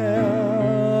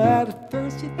Vil. At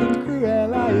first you think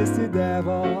Cruella is the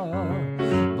devil,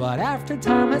 but after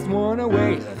time has worn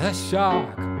away the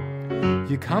shock,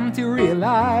 you come to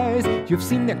realize you've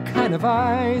seen the kind of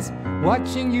eyes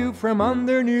watching you from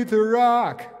underneath a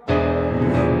rock.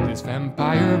 This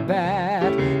vampire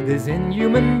bat, this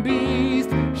inhuman beast,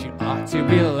 she ought to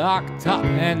be locked up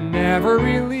and never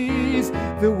released.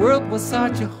 The world was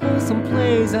such a wholesome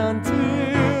place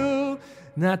until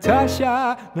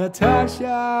Natasha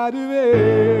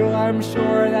DeVille. I'm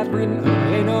sure that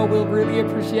Reno will really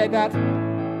appreciate that.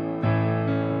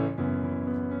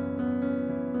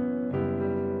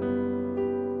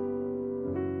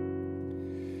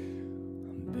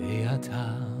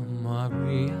 Beata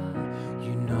Maria,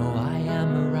 you know I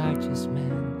am a righteous man.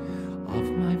 Of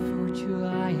my virtue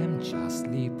I am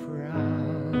justly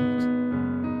proud.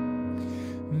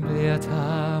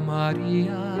 Beata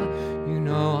Maria, you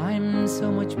know I'm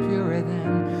so much purer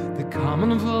than the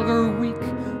common vulgar weak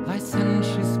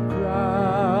licentious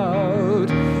proud.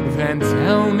 Then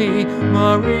tell me,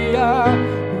 Maria,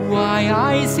 why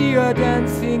I see your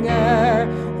dancing air,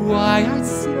 why I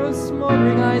see your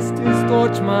smoldering eyes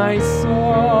distort my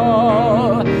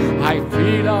soul. I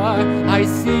feel her, I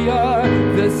see her,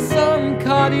 the sun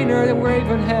caught in her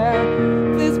raven hair,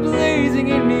 this blazing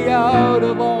in me out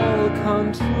of all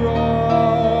control.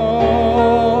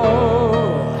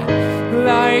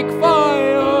 Like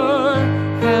fire,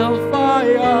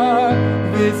 hellfire,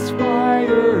 this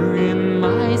fire in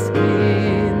my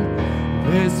skin,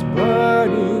 this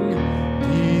burning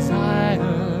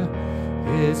desire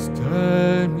is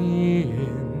turn me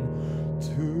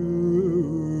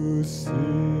into sin.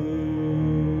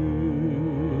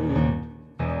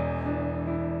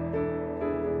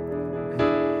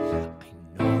 I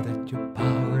know that your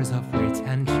powers of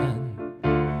retention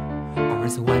are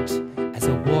as wet as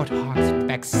a warthog's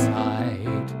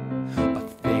backside, but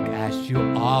thick as you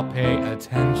all pay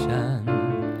attention.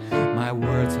 My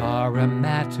words are a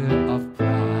matter of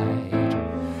pride.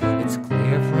 It's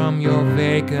clear from your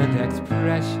vacant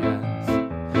expressions,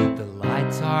 the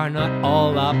lights are not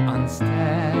all up on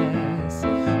stairs,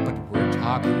 but we're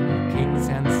talking kings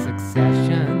and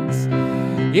successions.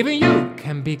 Even you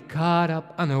can be caught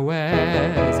up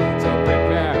unawares, so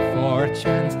prepare for a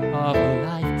chance of a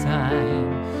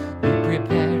lifetime. Be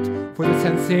prepared for the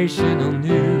sensational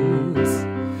news.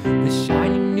 The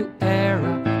shining new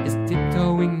era is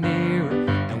tiptoeing nearer,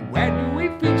 and where do we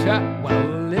feature? Well,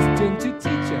 listening to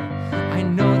teacher. I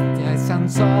know that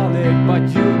sounds solid, but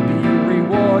you'll be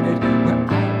rewarded where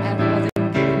I am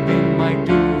wasn't giving my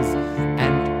dues,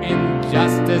 and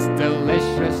injustice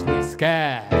deliciously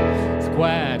scared.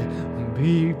 Squared,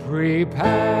 be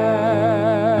prepared.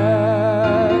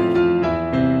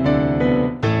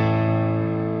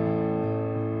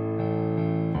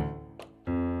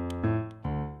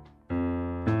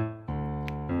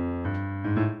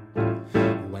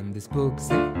 When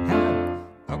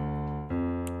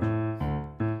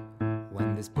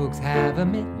these books have a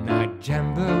midnight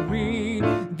jamboree,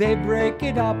 they break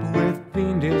it up with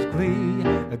fiendish glee.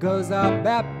 It goes up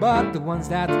bad, but the ones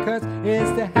that curse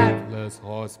is the headless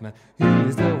horseman. He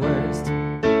is the worst.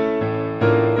 Whenever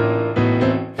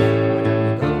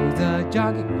goes a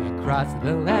jogging across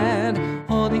the land,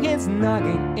 holding his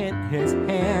noggin in his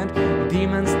hand. The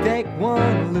demons take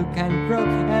one look and grow,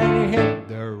 and he hit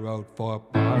the road for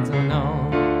parts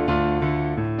unknown.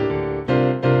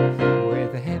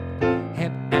 With a hip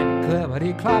and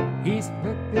clippity clop, he's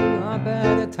whipping up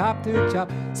at the top to chop.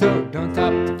 So don't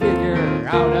stop to figure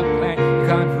out a plan. You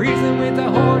can't reason with a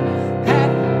horn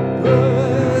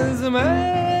headless man.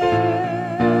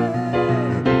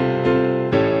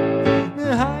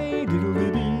 Hi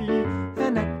diddly dee,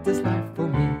 an actor's life for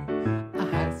me. A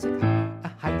high silk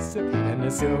hat and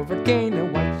a silver cane, a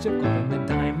watch of gold and a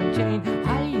diamond chain.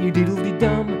 Hi diddly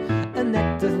dum, an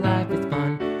actor's life is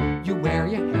fun. You wear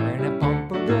your hair in a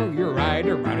pompadour, you ride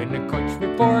around in a coach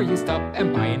before you stop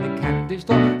and buy in a candy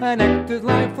store. An actor's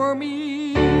life for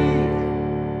me.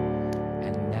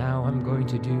 And now I'm going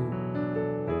to do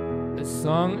a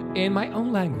song in my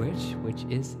own language, which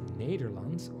is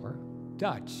Nederlands or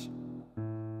Dutch.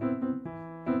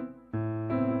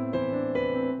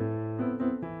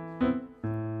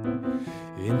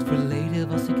 In het verleden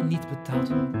was ik niet betaald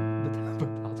een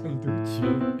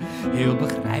doetje. Heel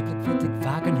begrijpelijk werd ik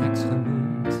vaak een heks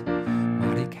genoemd.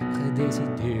 Maar ik heb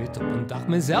gedecideerd op een dag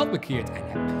mezelf bekeerd en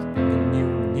heb een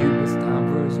nieuw nieuw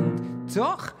bestaan verzoent.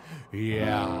 Toch?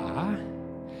 Ja.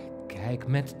 Kijk,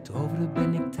 met toveren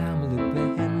ben ik tamelijk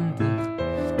behendig.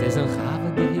 Het is een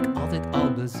gave die ik altijd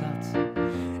al bezat.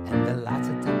 En de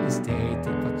laatste tijd besteed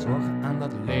ik wat zorg aan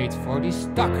dat leed. Voor die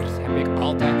stakkers heb ik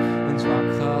altijd een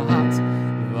zwak gehad.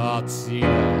 Wat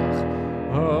zielig.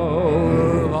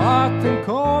 Oh, wat een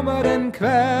kommer en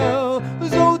kwel.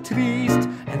 Zo triest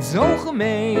en zo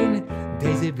gemeen.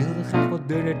 Deze wilde graag wat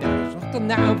dunner, daar zocht er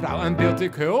naar een vrouw en beeld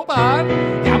ik hulp aan.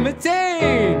 Ja,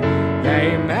 meteen!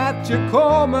 Jij met je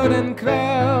kommer en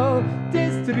kwel. Het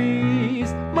is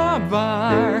triest, maar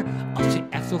waar. Als je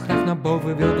echt zo graag naar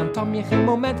boven wil, dan tam je geen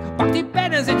moment. Pak die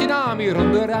pen en zet je naam hier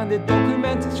onderaan dit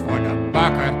document. Het is voor de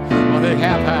bakker, want ik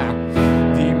heb haar.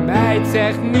 Die meid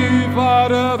zegt nu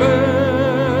wat er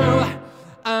wil.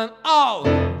 En al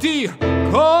die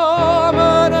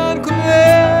kommer en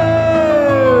kwel.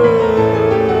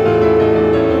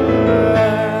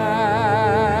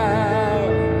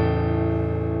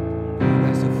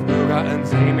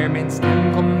 Meer mijn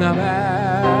stem komt naar mij.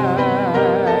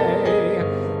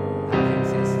 Laging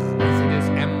 60, Mercedes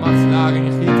en Max,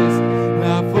 laging Gieters,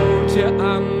 daar voelt je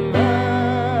aan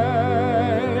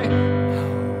mij.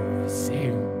 Nou,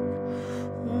 zing.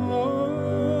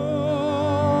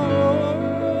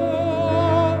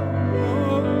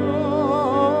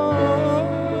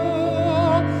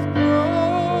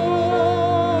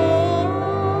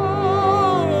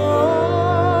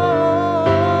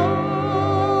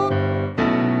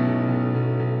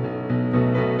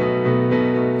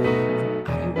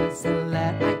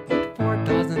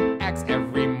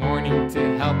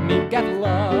 Get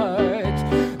lunch,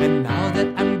 and now that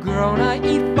I'm grown I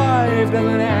eat 5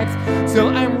 dozen eggs, so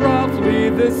I'm roughly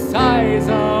the size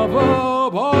of a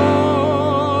boat.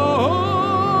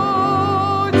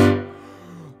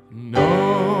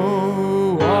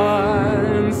 No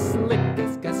one's slick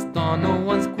as Gaston, no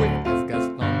one's quick as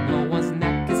Gaston, no one's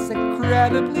neck is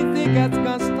incredibly thick as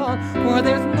Gaston, for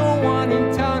there's no one in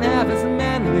town half as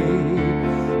manly,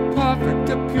 perfect,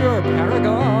 a pure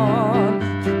paragon.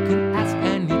 You can ask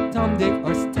Tom, Dick,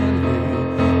 or Stanley,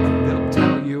 and they'll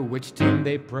tell you which team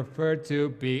they prefer to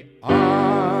be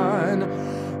on.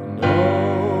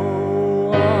 No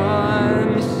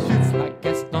one shoots like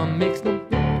Gaston, makes no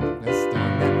big like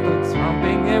Gaston, and looks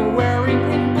romping and wearing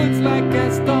green boots like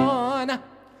Gaston.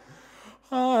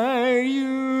 I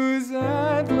use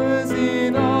antlers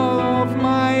in all of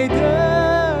my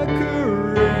decorating.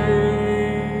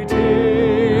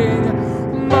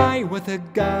 My, with a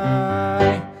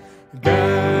guy.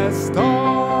 Gaston.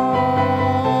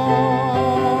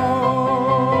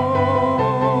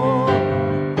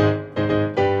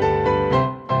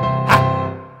 Ha!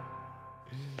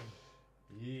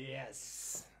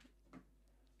 Yes.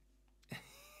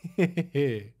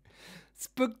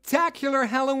 Spectacular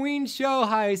Halloween show,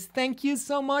 Gijs. Thank you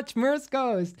so much, Merce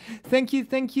Ghost. Thank you,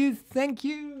 thank you, thank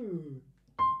you.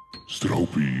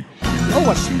 Stroopy, oh,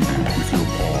 what? see you with your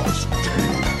paws,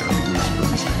 tail, and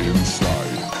whiskers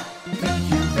inside. Thank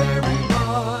you very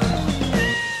much.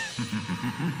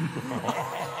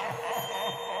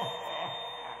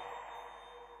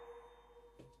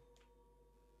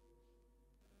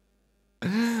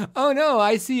 Oh no,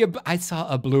 I saw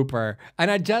a blooper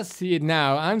and I just see it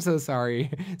now. I'm so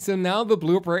sorry. So now the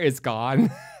blooper is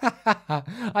gone.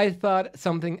 I thought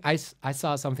I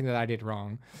saw something that I did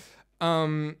wrong.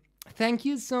 Thank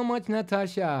you so much,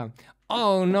 Natasha.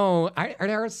 Oh no,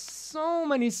 there are so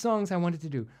many songs I wanted to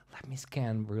do. Let me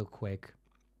scan real quick.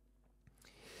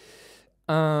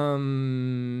 I'll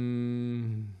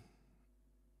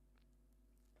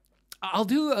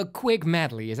do a quick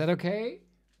medley. Is that okay?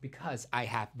 Because I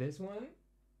have this one.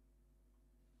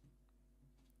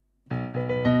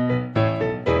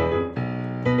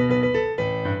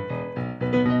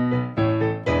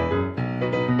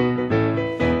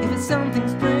 If it's something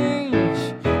strange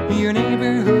in your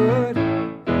neighborhood,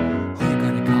 who you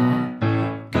gonna call?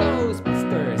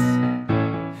 Ghostbusters.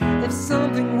 If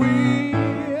something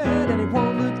weird and it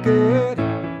won't look good,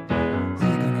 who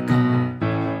you gonna call?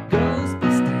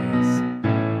 Ghostbusters.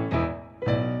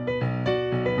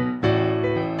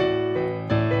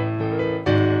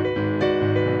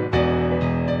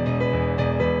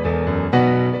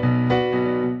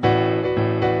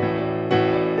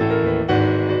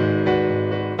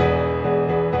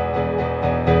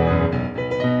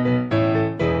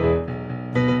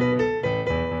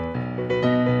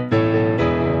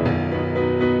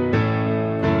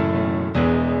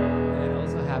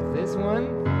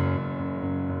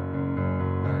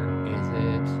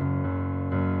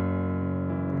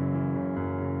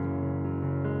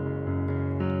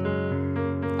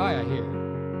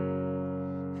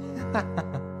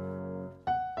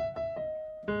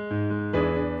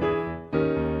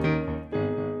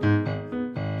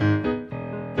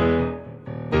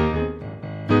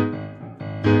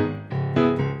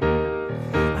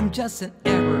 I'm just an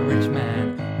average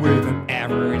man with an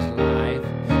average life.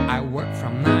 I work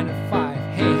from 9 to 5.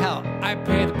 Hey, hell, I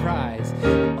pay the price.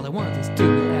 All I want is to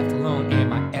be left alone in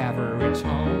my average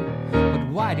home. But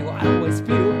why do I always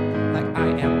feel like I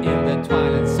am in the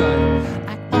twilight zone?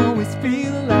 I always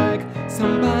feel like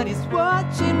somebody's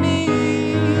watching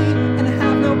me, and I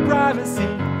have no privacy.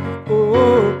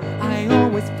 Oh, I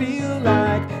always feel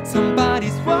like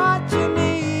somebody's watching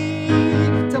me.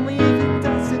 Tell me if it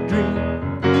does a dream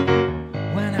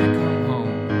when I come home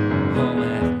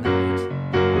at night.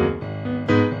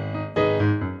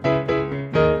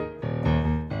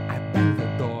 I bang the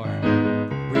door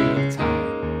real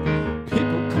tight.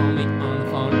 People call me on the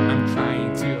phone, I'm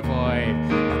trying to avoid.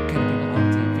 How can people on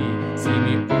TV see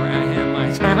me, or I am my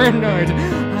paranoid?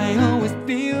 I always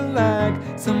feel like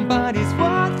somebody's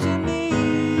watching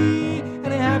me, and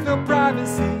I have no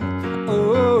privacy.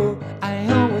 Oh, I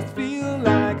always feel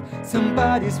like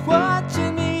somebody's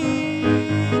watching me.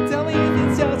 Tell me if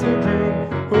it's just a dream.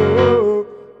 Oh,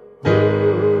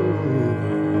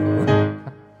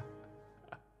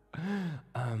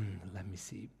 let me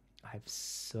see. I have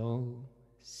so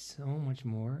much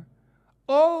more.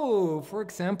 Oh, for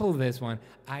example, this one.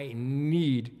 I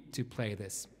need to play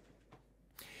this.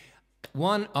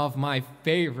 One of my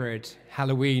favorite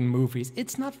Halloween movies.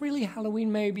 It's not really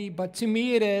Halloween, maybe, but to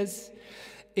me it is.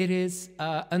 It is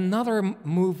another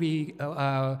movie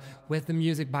with the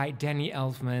music by Danny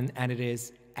Elfman, and it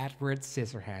is Edward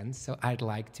Scissorhands. So I'd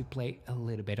like to play a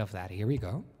little bit of that. Here we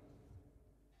go.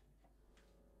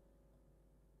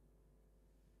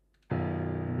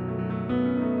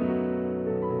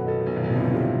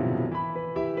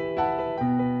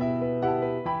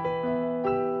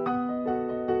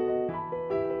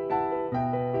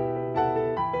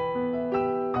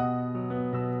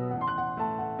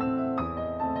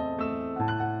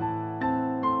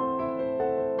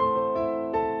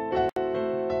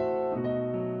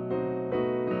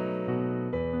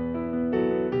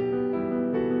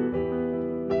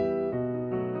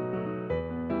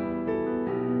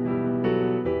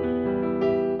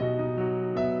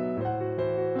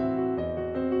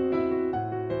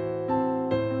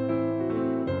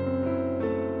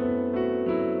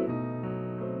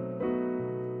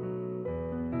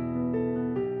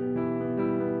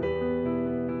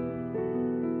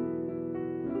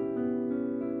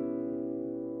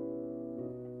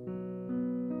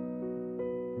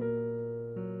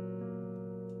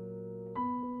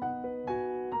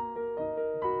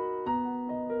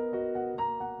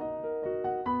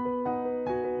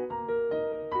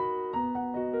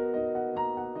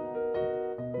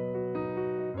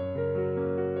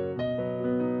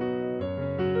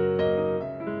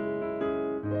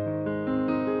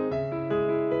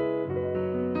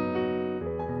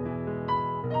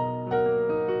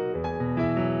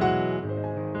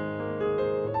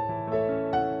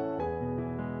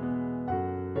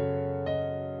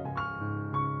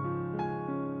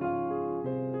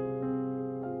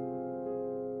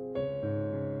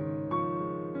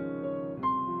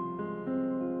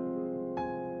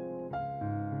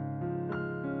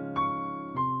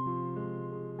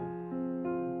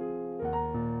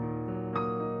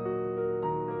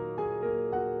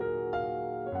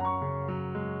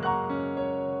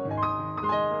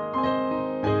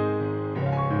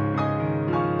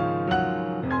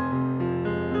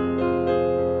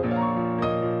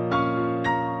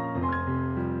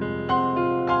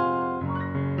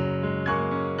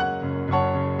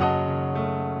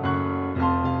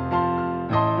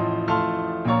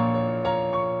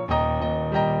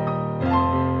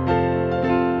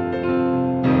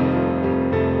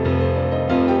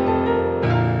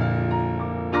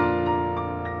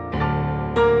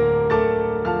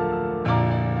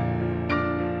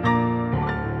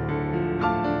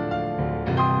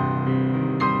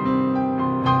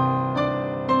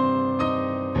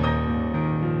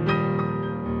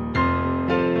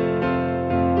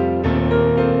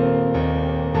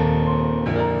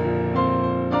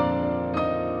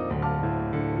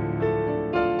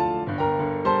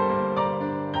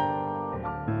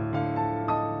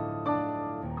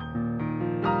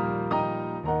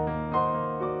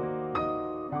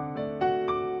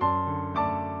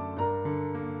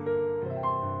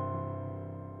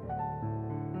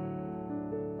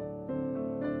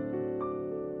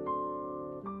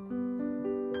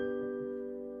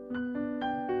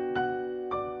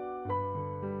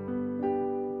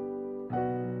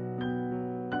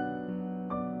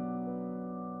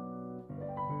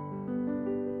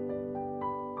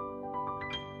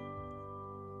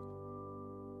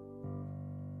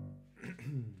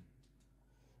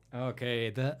 Okay,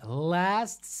 the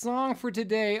last song for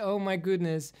today. Oh my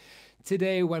goodness.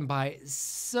 Today went by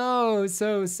so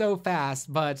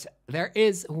fast, but there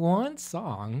is one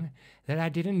song that I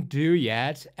didn't do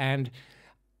yet, and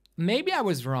maybe I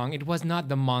was wrong. It was not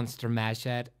the Monster Mash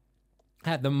that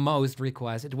had the most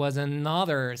requests. It was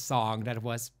another song that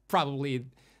was probably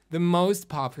the most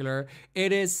popular.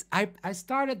 It is, I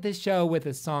started this show with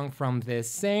a song from this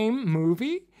same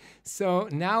movie, so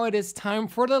now it is time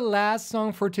for the last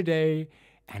song for today,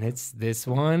 and it's this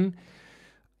one.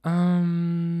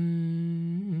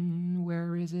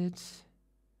 Where is it?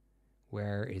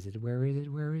 Where is it? Where is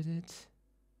it? Where is it?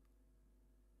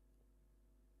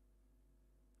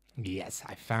 Yes,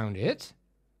 I found it.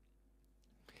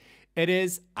 It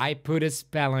is I Put a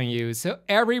Spell on You. So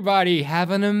everybody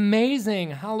have an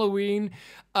amazing Halloween.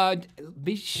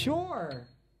 Be sure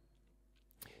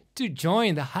to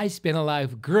join the High Spin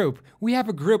Alive group. We have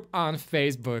a group on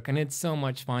Facebook and it's so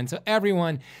much fun. So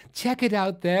everyone check it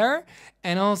out there,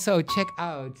 and also check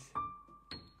out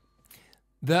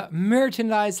the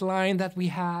merchandise line that we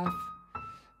have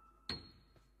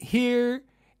here.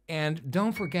 And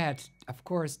don't forget, of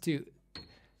course, to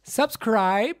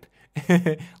subscribe.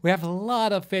 We have a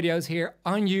lot of videos here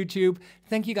on YouTube.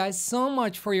 Thank you guys so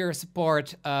much for your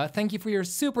support. Thank you for your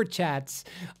super chats.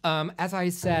 As I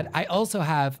said, I also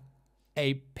have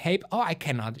a PayPal. Oh, I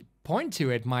cannot point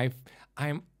to it.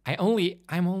 I'm only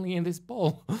in this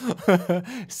bowl.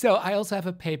 So I also have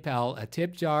a PayPal, a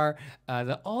tip jar.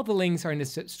 All the links are in the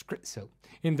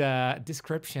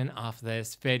description of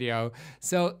this video.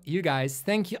 So you guys,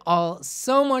 thank you all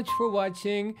so much for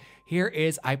watching. Here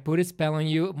is I Put a Spell on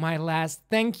You, my last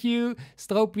thank you.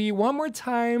 Stropie, one more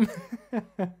time.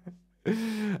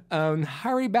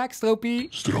 Hurry back,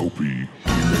 Stropie. Stropie,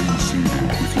 remain seated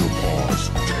with your paws,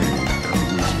 tail,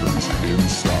 and whiskers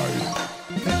inside.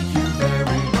 Thank you very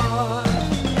much.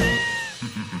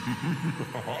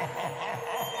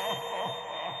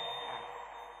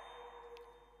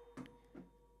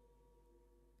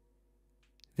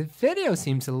 The video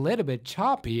seems a little bit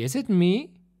choppy. Is it me?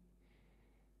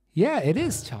 Yeah, it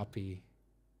is choppy.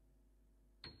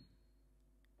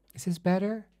 Is this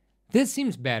better? This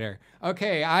seems better.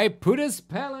 Okay, I put a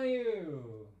spell on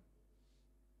you.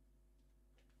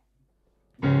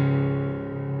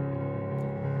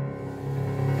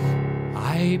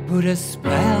 I put a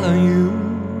spell on you,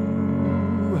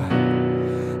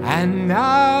 and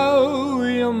now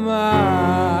you're mine.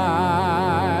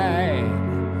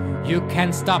 You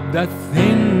can't stop the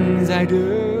things I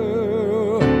do.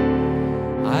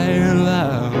 I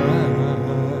love.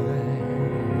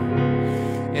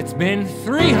 It's been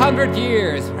 300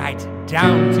 years, right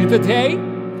down to the day.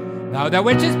 Now the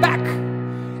witch is back,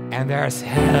 and there's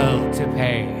hell to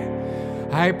pay.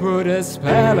 I put a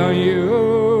spell on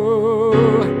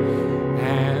you,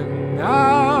 and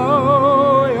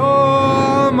now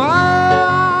you're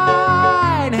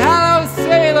mine. Hello,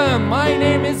 Salem. My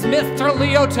name is Mr.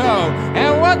 Lioto,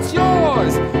 and what's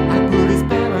yours? I put a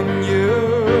spell on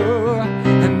you,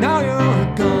 and now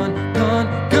you're gone, gone,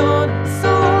 gone.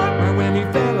 So my whammy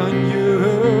fell on you,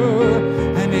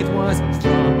 and it was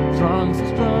strong, strong, so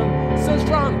strong, so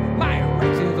strong. My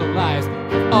wretched lives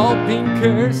have all been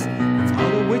cursed. It's all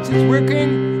the witches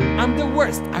working. I'm the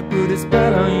worst. I put a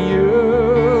spell on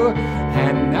you,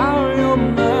 and now you're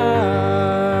mine.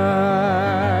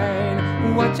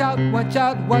 Watch out, watch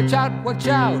out, watch out, watch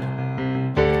out. I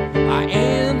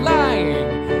ain't lying.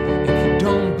 If you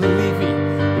don't believe me,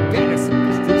 you're better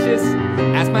superstitious.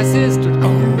 Ask my sister.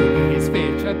 Oh, it's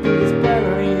fate. I put a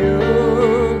spell on you.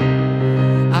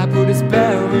 I put a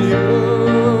spell on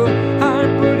you. I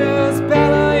put a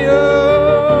spell on you.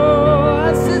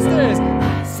 Sisters,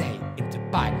 I say into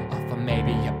pi, alpha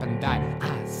maybe up and die.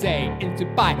 I say into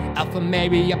pi, alpha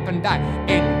maybe up and die.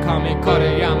 Incoming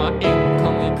Koreyama,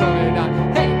 incoming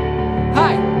Koredan. Hey,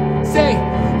 hi, say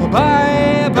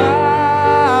bye bye.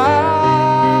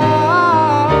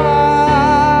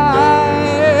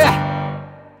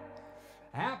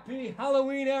 Happy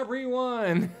Halloween,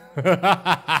 everyone.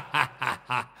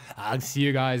 I'll see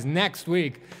you guys next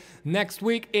week. Next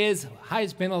week is High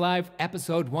Spin Alive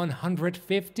episode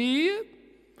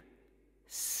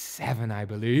 157, I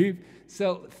believe.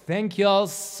 So thank you all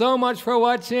so much for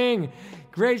watching.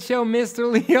 Great show, Mr.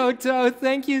 Lioto.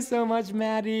 Thank you so much,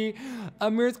 Maddie.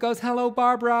 Mirth goes, hello,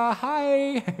 Barbara.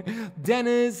 Hi.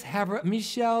 Dennis,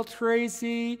 Michelle,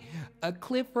 Tracy,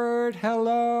 Clifford,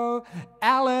 hello.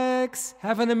 Alex,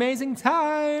 have an amazing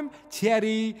time.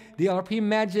 Chetty, DLRP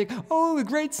Magic. Oh, a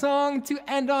great song to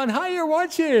end on. Hi, you're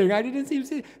watching. I didn't see you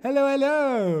say hello,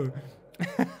 hello.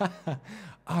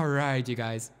 All right, you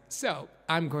guys. So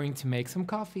I'm going to make some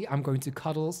coffee. I'm going to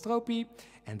cuddle Stropie.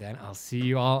 And then I'll see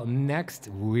you all next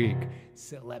week.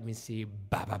 So let me see.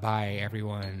 Bye, bye, bye,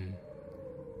 everyone.